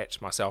accountable to that,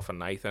 myself and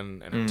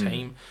Nathan and a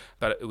team.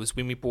 But it was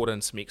when we brought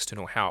in some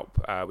external help,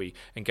 we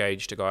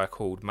engaged a guy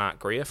called Mark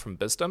Greer from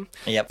Bisdom.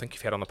 I think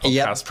you've had on the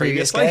podcast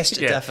previously. Previous guest,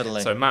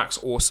 definitely. So Mark's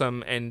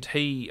awesome, and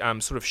he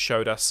sort of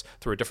showed us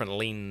through a different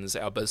lens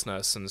our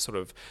business and sort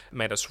of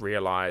made us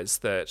realise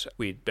that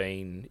we'd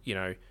been,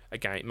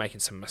 again,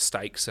 making some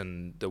mistakes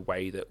in the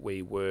way that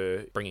we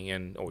were bringing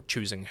in or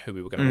choosing who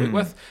we were going to work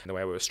with, and the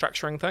way we were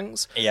structuring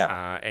things.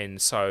 And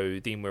so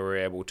then we were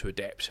able to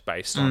adapt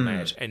based on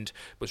that. And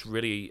what's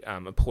really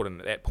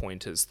important at that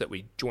point is that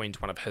we joined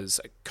one of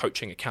his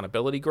coaching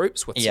accountability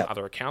groups with some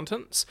other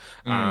accountants.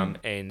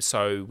 And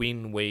so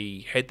when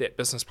we had that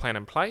business plan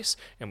in place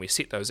and we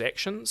set those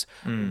actions,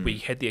 we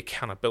had the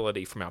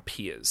accountability from our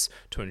peers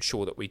to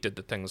ensure that we did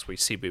the things we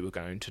said we were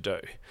going to do.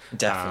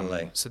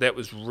 Definitely. So that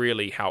was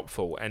really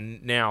helpful.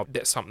 And now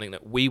that's something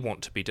that we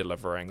want to be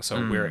delivering.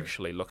 So we're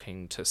actually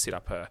looking to set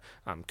up a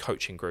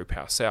coaching group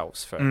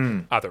ourselves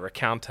for other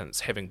accountants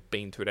having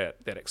been through that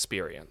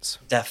experience.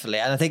 Definitely.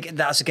 And I think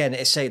that's, again,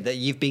 it's saying that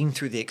you've been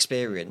through the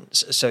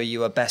experience, so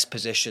you are best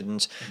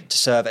positioned to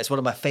serve. It's one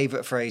of my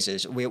favourite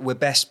phrases. We're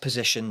best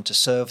positioned to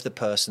serve the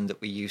person that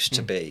we used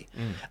to be.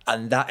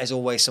 And that is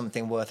always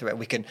something worth it.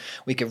 We can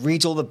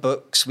read all the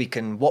books, we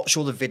can watch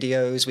all the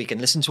videos, we can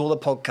listen to all the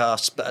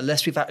podcasts, but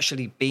unless we've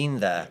actually been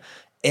there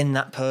in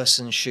that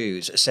person's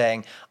shoes,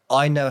 saying,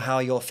 I know how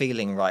you're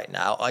feeling right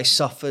now. I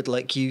suffered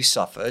like you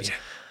suffered. Yeah.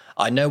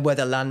 I know where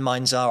the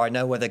landmines are. I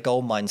know where the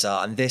gold mines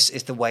are. And this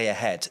is the way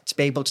ahead. To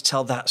be able to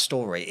tell that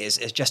story is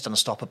just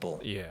unstoppable.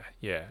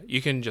 Yeah.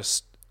 You can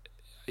just,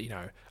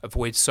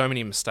 avoid so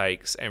many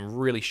mistakes and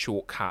really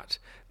shortcut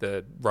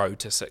the road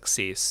to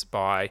success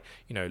by,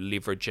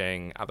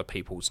 leveraging other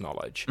people's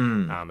knowledge.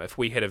 If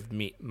we had have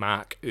met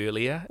Mark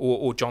earlier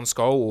or John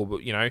Scholl or,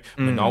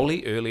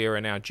 Manoli earlier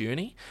in our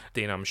journey,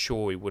 then I'm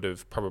sure we would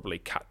have probably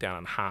cut down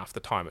in half the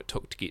time it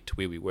took to get to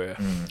where we were.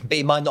 But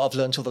you might not have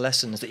learned all the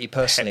lessons that you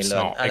personally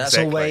learned. And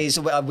exactly. That's always,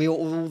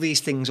 all these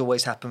things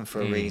always happen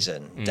for a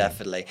reason,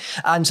 definitely.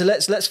 And so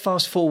let's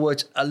fast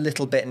forward a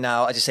little bit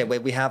now. As I say,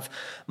 we have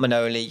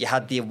Manoli, you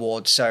had the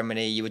award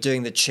ceremony, you were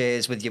doing the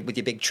cheers with your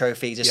big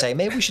trophy to say,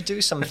 maybe we should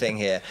do something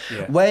here.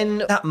 When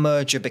that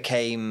merger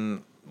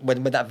became,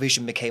 when that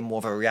vision became more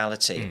of a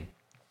reality,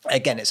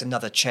 again, it's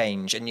another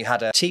change, and you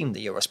had a team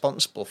that you're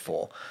responsible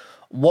for.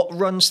 What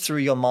runs through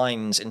your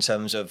minds in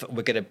terms of,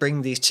 we're going to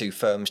bring these two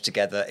firms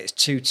together, it's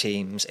two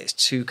teams, it's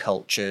two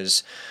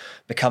cultures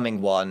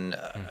becoming one.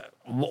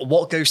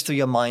 What goes through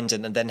your mind,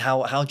 and then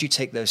how do you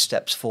take those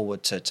steps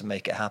forward to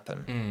make it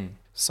happen?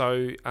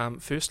 So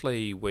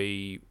firstly,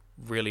 we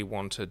really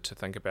wanted to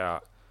think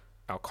about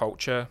our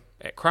culture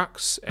at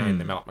Crux and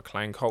the Mallet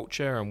McLean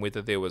culture, and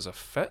whether there was a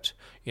fit,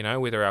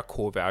 whether our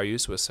core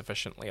values were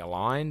sufficiently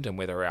aligned and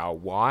whether our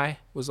why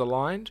was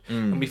aligned.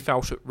 And we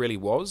felt it really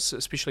was,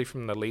 especially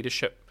from the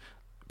leadership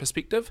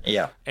perspective.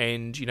 Yeah.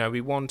 And, we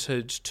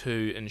wanted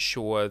to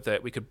ensure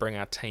that we could bring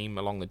our team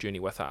along the journey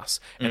with us,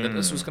 and that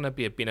this was going to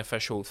be a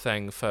beneficial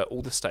thing for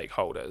all the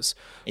stakeholders,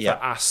 for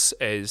us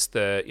as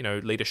the,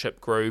 leadership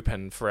group,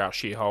 and for our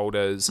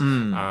shareholders,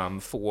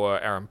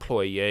 for our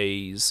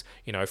employees,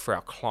 for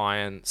our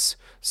clients.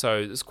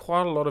 So there's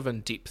quite a lot of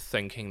in-depth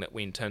thinking that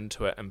went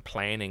into it and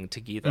planning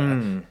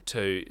together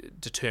to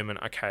determine,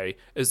 okay,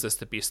 is this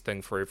the best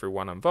thing for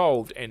everyone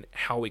involved, and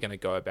how are we going to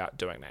go about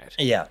doing that?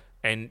 Yeah.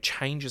 And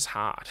change is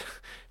hard.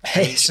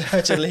 It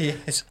certainly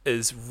is.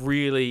 Is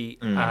really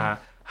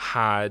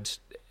hard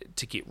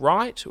to get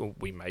right.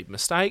 We made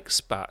mistakes,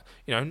 but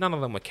none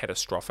of them were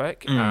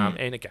catastrophic.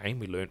 And again,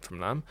 we learned from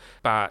them.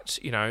 But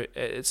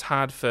it's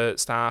hard for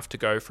staff to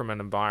go from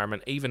an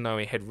environment, even though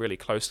we had really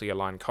closely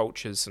aligned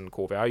cultures and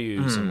core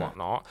values and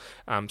whatnot.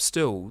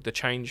 Still, the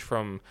change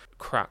from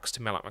Crux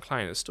to Mallet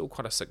McLean is still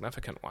quite a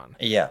significant one.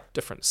 Yeah.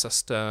 Different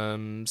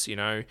systems,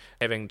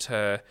 having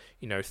to,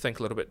 think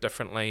a little bit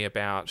differently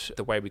about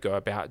the way we go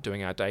about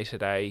doing our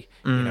day-to-day,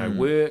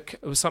 work.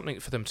 It was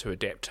something for them to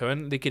adapt to,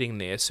 and they're getting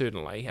there,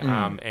 certainly.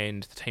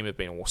 And the team have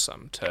been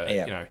awesome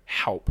to,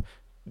 help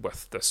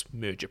with this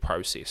merger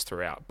process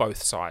throughout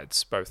both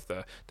sides, both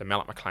the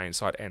Mallet McLean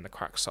side and the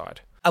Crux side.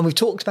 And we've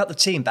talked about the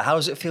team, but how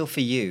does it feel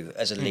for you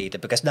as a leader?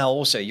 Because now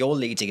also you're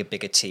leading a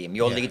bigger team.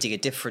 You're leading a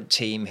different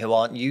team who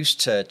aren't used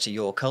to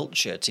your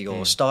culture, to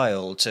your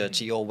style,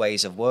 to your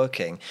ways of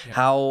working. Yeah.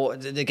 How,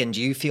 again, do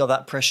you feel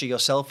that pressure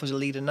yourself as a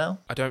leader now?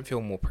 I don't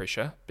feel more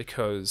pressure,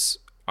 because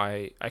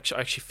I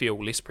actually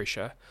feel less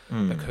pressure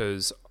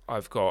because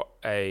I've got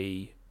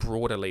a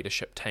broader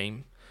leadership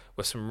team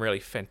with some really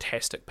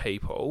fantastic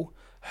people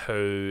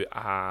who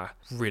are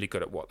really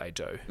good at what they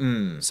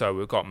do. So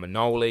we've got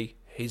Manoli.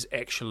 His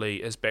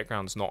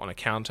background's not in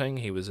accounting.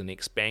 He was an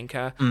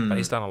ex-banker, but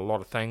he's done a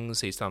lot of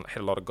things. Had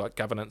a lot of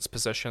governance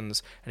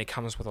positions, and he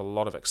comes with a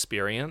lot of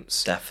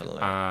experience,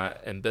 definitely,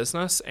 in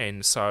business.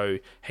 And so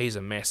he's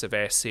a massive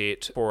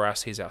asset for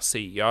us. He's our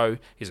CEO.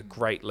 He's a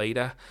great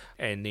leader.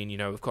 And then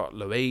we've got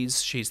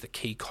Louise. She's the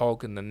key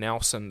cog in the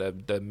Nelson,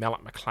 the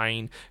Mallet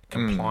McLean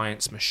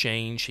compliance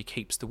machine. She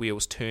keeps the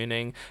wheels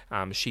turning.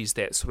 She's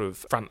that sort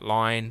of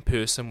frontline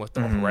person with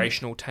the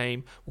operational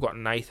team. We've got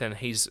Nathan.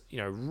 He's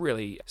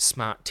really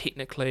smart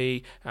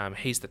technically.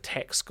 He's the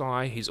tax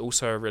guy. He's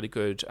also a really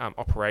good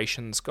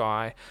operations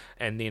guy.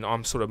 And then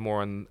I'm sort of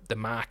more in the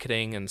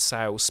marketing and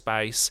sales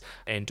space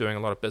and doing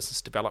a lot of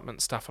business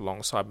development stuff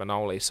alongside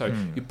Manoli. So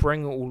you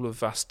bring all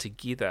of us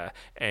together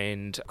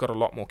and got a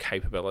lot more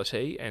capability.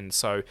 And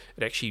so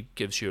it actually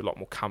gives you a lot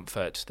more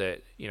comfort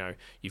that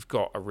you've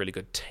got a really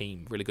good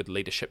team, really good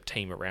leadership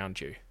team around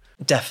you.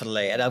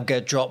 Definitely. And I'm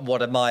going to drop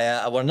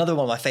another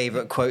one of my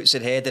favorite quotes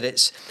in here, that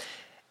it's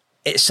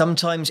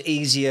sometimes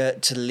easier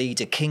to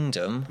lead a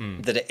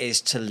kingdom than it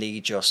is to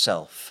lead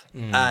yourself.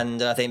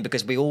 And I think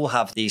because we all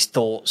have these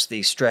thoughts,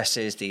 these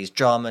stresses, these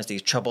dramas,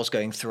 these troubles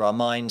going through our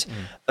mind.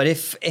 But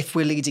if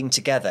we're leading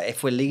together,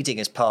 if we're leading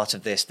as part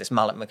of this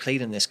Mallet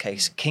McLean, in this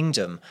case,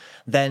 kingdom,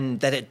 then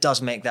it does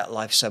make that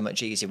life so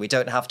much easier. We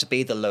don't have to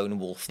be the lone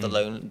wolf, the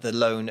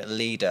lone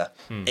leader.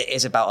 It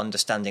is about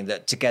understanding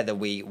that together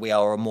we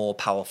are a more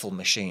powerful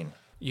machine.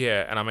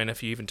 Yeah, and I mean,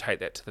 if you even take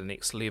that to the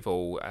next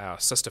level, our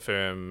sister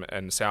firm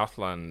in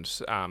Southland,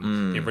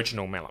 the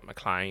original Mallet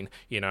McLean,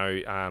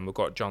 we've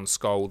got John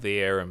Scholl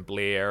there and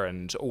Blair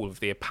and all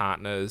of their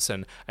partners.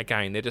 And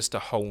again, they're just a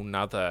whole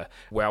nother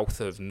wealth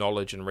of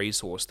knowledge and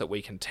resource that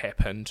we can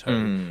tap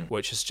into,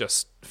 which is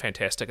just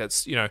fantastic.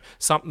 It's,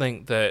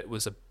 something that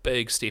was a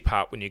big step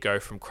up when you go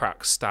from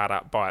Crux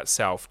startup by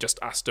itself,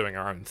 just us doing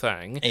our own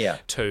thing,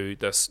 to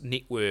this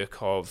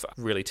network of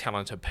really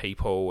talented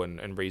people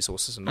and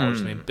resources and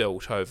knowledge being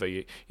built over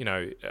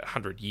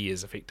 100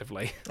 years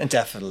effectively.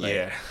 Definitely.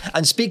 Yeah.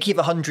 And speaking of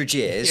 100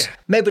 years,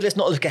 maybe let's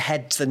not look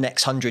ahead to the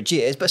next 100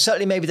 years, but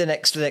certainly maybe the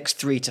next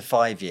 3 to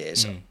 5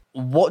 years.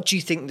 What do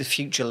you think the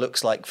future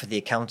looks like for the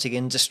accounting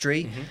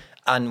industry?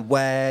 And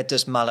where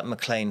does Mallet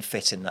McLean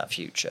fit in that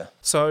future?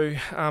 So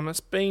it's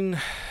been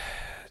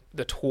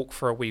the talk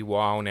for a wee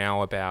while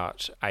now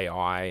about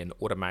AI and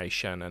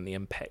automation and the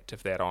impact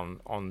of that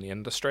on the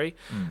industry.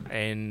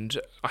 And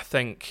I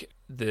think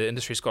the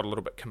industry's got a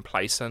little bit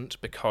complacent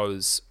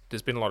because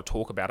there's been a lot of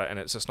talk about it and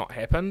it's just not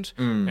happened.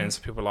 And so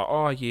people are like,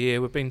 oh yeah,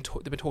 they've been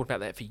talking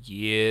about that for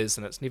years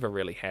and it's never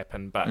really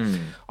happened. But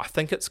I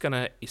think it's going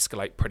to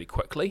escalate pretty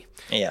quickly.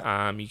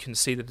 You can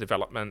see the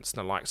developments in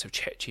the likes of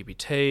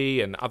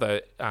ChatGPT and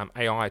other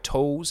AI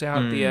tools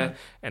out there,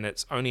 and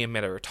it's only a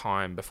matter of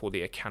time before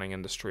the accounting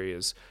industry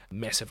is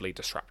massively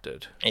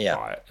disrupted,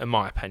 in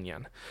my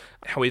opinion.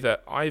 However,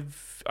 I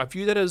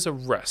view that as a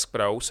risk,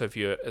 but I also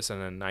view it as an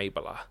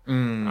enabler.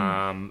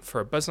 For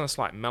a business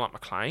like Mallet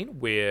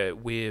McLean, where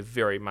we're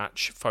very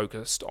much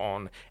focused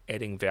on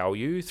adding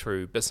value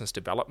through business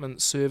development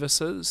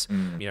services,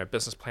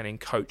 business planning,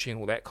 coaching,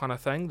 all that kind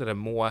of thing, that are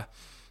more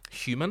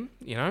human,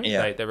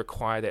 they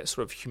require that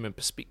sort of human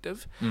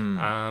perspective.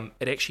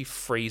 It actually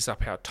frees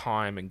up our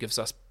time and gives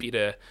us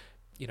better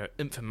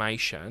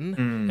information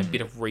and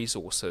better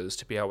resources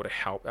to be able to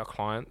help our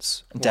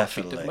clients more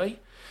effectively.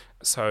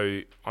 So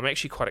I'm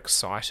actually quite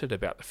excited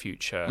about the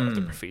future of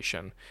the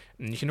profession.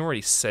 And you can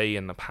already see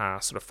in the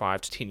past sort of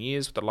 5 to 10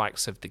 years with the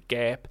likes of the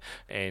Gap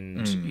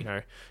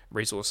and,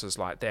 resources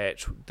like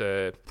that,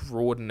 the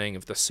broadening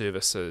of the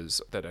services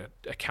that an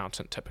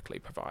accountant typically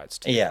provides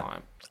to the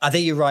client. I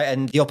think you're right.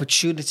 And the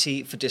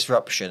opportunity for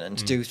disruption and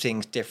to do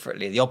things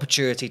differently, the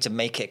opportunity to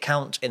make it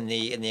count in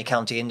the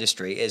accounting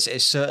industry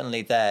is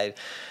certainly there.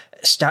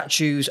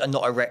 Statues are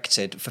not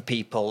erected for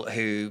people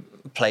who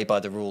play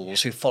by the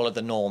rules, who follow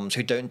the norms,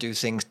 who don't do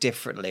things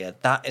differently. And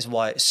that is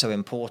why it's so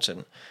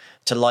important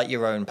to light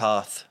your own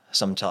path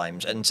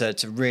sometimes and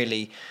to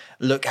really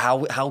look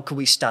how can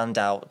we stand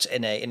out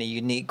in a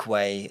unique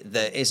way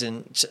that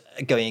isn't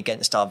going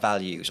against our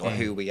values or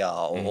who we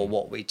are or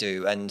what we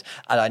do. And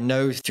I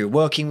know through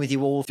working with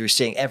you all, through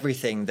seeing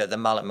everything that the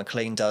Mallet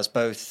McLean does,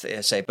 both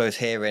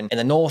here in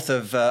the north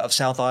of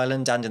South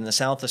Island and in the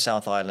south of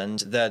South Island,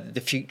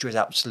 the future is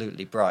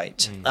absolutely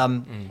bright.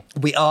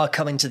 We are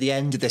coming to the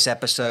end of this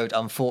episode,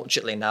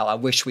 unfortunately. Now I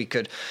wish we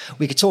could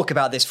talk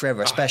about this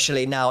forever,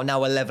 especially now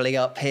we're leveling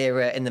up here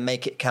in the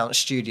Make It Count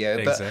studio.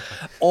 Exactly.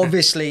 But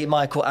obviously,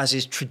 Michael, as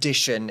is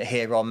tradition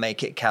here on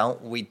Make It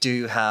Count, we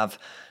do have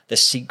the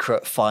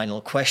secret final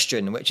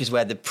question, which is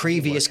where the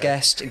previous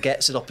guest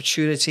gets an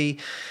opportunity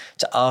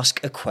to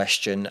ask a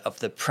question of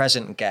the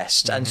present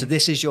guest. And so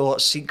this is your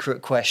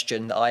secret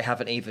question that I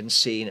haven't even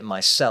seen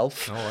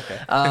myself.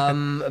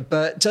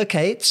 But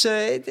okay, it's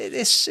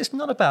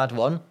not a bad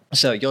one.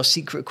 So your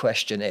secret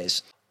question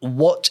is,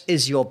 what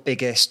is your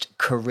biggest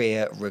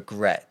career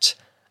regret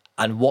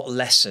and what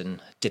lesson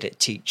did it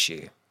teach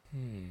you?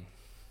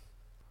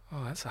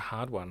 Oh, that's a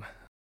hard one.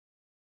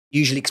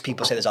 Usually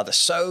people say there's either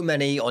so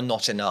many or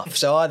not enough.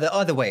 So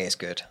either way is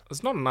good.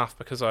 There's not enough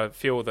because I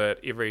feel that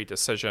every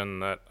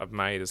decision that I've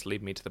made has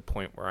led me to the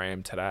point where I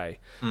am today.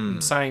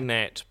 Saying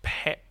that,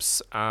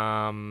 perhaps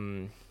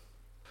not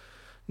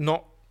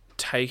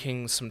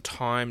taking some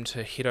time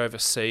to head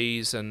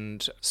overseas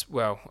and,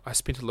 well, I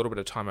spent a little bit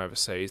of time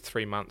overseas,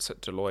 3 months at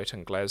Deloitte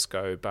in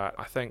Glasgow, but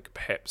I think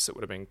perhaps it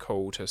would have been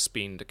cool to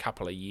spend a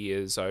couple of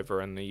years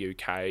over in the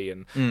UK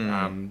and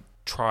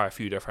try a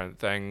few different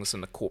things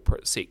in the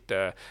corporate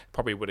sector.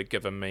 Probably would have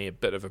given me a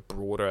bit of a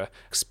broader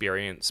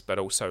experience, but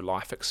also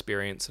life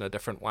experience in a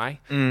different way.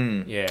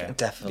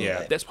 Definitely.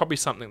 Yeah, that's probably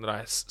something that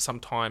I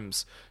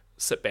sometimes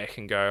sit back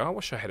and go, I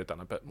wish I had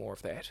done a bit more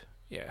of that.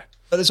 Yeah.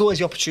 But there's always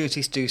the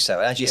opportunity to do so.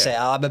 And as you say,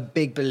 I'm a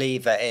big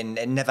believer in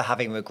never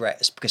having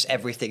regrets because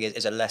everything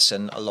is a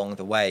lesson along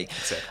the way.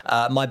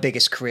 Exactly. My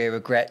biggest career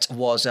regret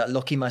was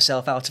locking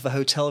myself out of a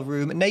hotel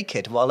room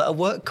naked while at a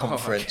work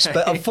conference.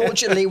 But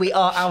unfortunately, we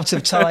are out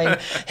of time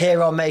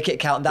here on Make It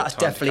Count. That's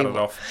definitely...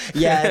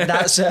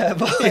 that's...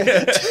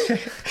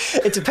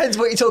 It depends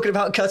what you're talking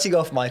about cutting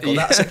off, Michael.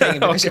 That's the thing,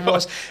 because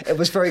it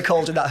was very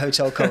cold in that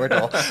hotel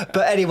corridor.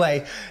 But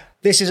anyway,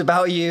 this is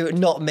about you,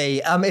 not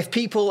me. If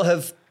people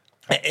have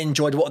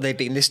enjoyed what they've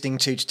been listening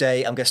to today,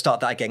 I'm going to start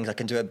that again because I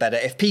can do it better.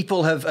 If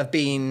people have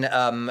been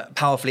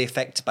powerfully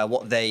affected by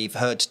what they've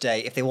heard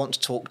today, if they want to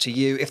talk to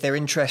you, if they're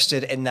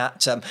interested in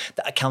that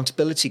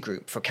accountability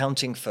group for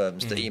accounting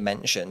firms that you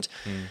mentioned,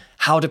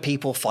 how do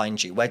people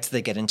find you? Where do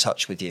they get in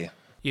touch with you?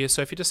 Yeah,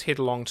 so if you just head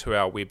along to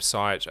our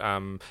website,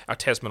 our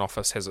Tasman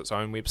office has its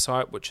own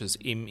website, which is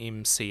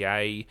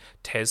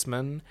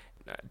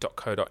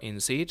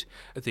mmcatasman.co.nz.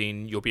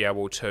 Then you'll be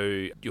able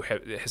to,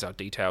 it has our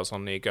details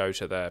on there, go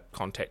to the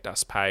contact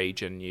us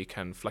page and you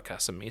can flick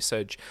us a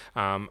message.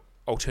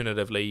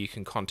 Alternatively, you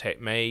can contact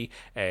me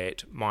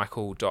at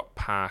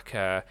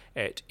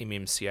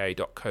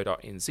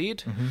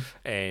michael.parker@mmca.co.nz,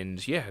 and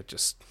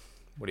just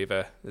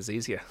whatever is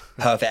easier.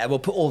 Perfect. And we'll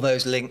put all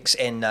those links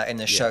in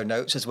the show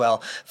notes as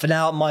well. For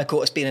now,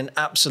 Michael, it's been an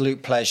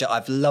absolute pleasure.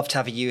 I've loved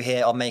having you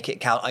here on Make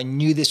It Count. I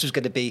knew this was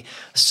going to be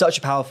such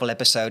a powerful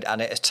episode, and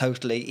it has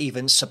totally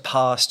even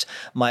surpassed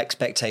my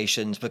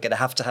expectations. We're going to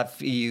have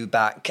you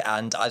back.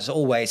 And as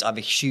always, I'm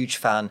a huge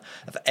fan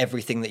of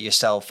everything that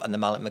yourself and the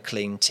Mallet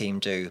McLean team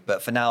do.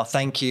 But for now,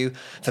 thank you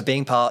for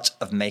being part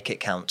of Make It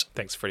Count.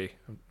 Thanks, Freddie.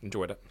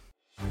 Enjoyed it.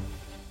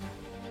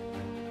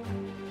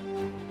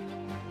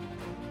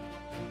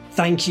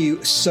 Thank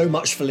you so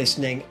much for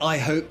listening. I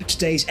hope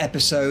today's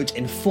episode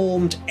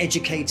informed,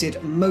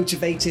 educated,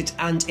 motivated,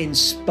 and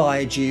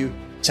inspired you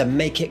to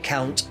make it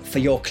count for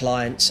your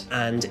clients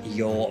and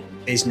your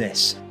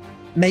business.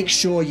 Make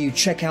sure you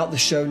check out the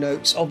show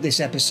notes of this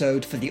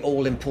episode for the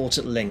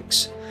all-important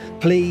links.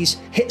 Please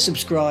hit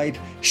subscribe,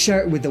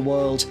 share it with the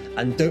world,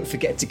 and don't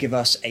forget to give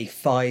us a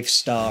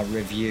 5-star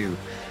review.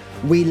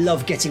 We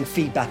love getting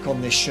feedback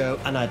on this show,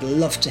 and I'd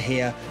love to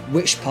hear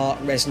which part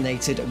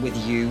resonated with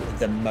you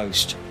the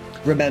most.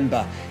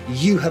 Remember,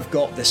 you have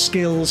got the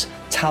skills,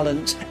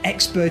 talent,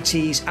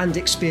 expertise, and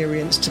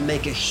experience to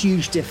make a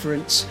huge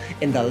difference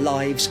in the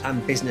lives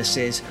and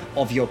businesses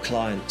of your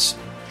clients.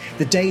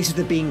 The days of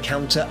the bean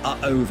counter are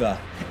over.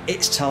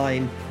 It's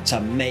time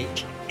to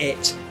make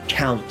it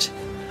count.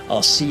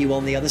 I'll see you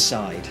on the other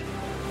side.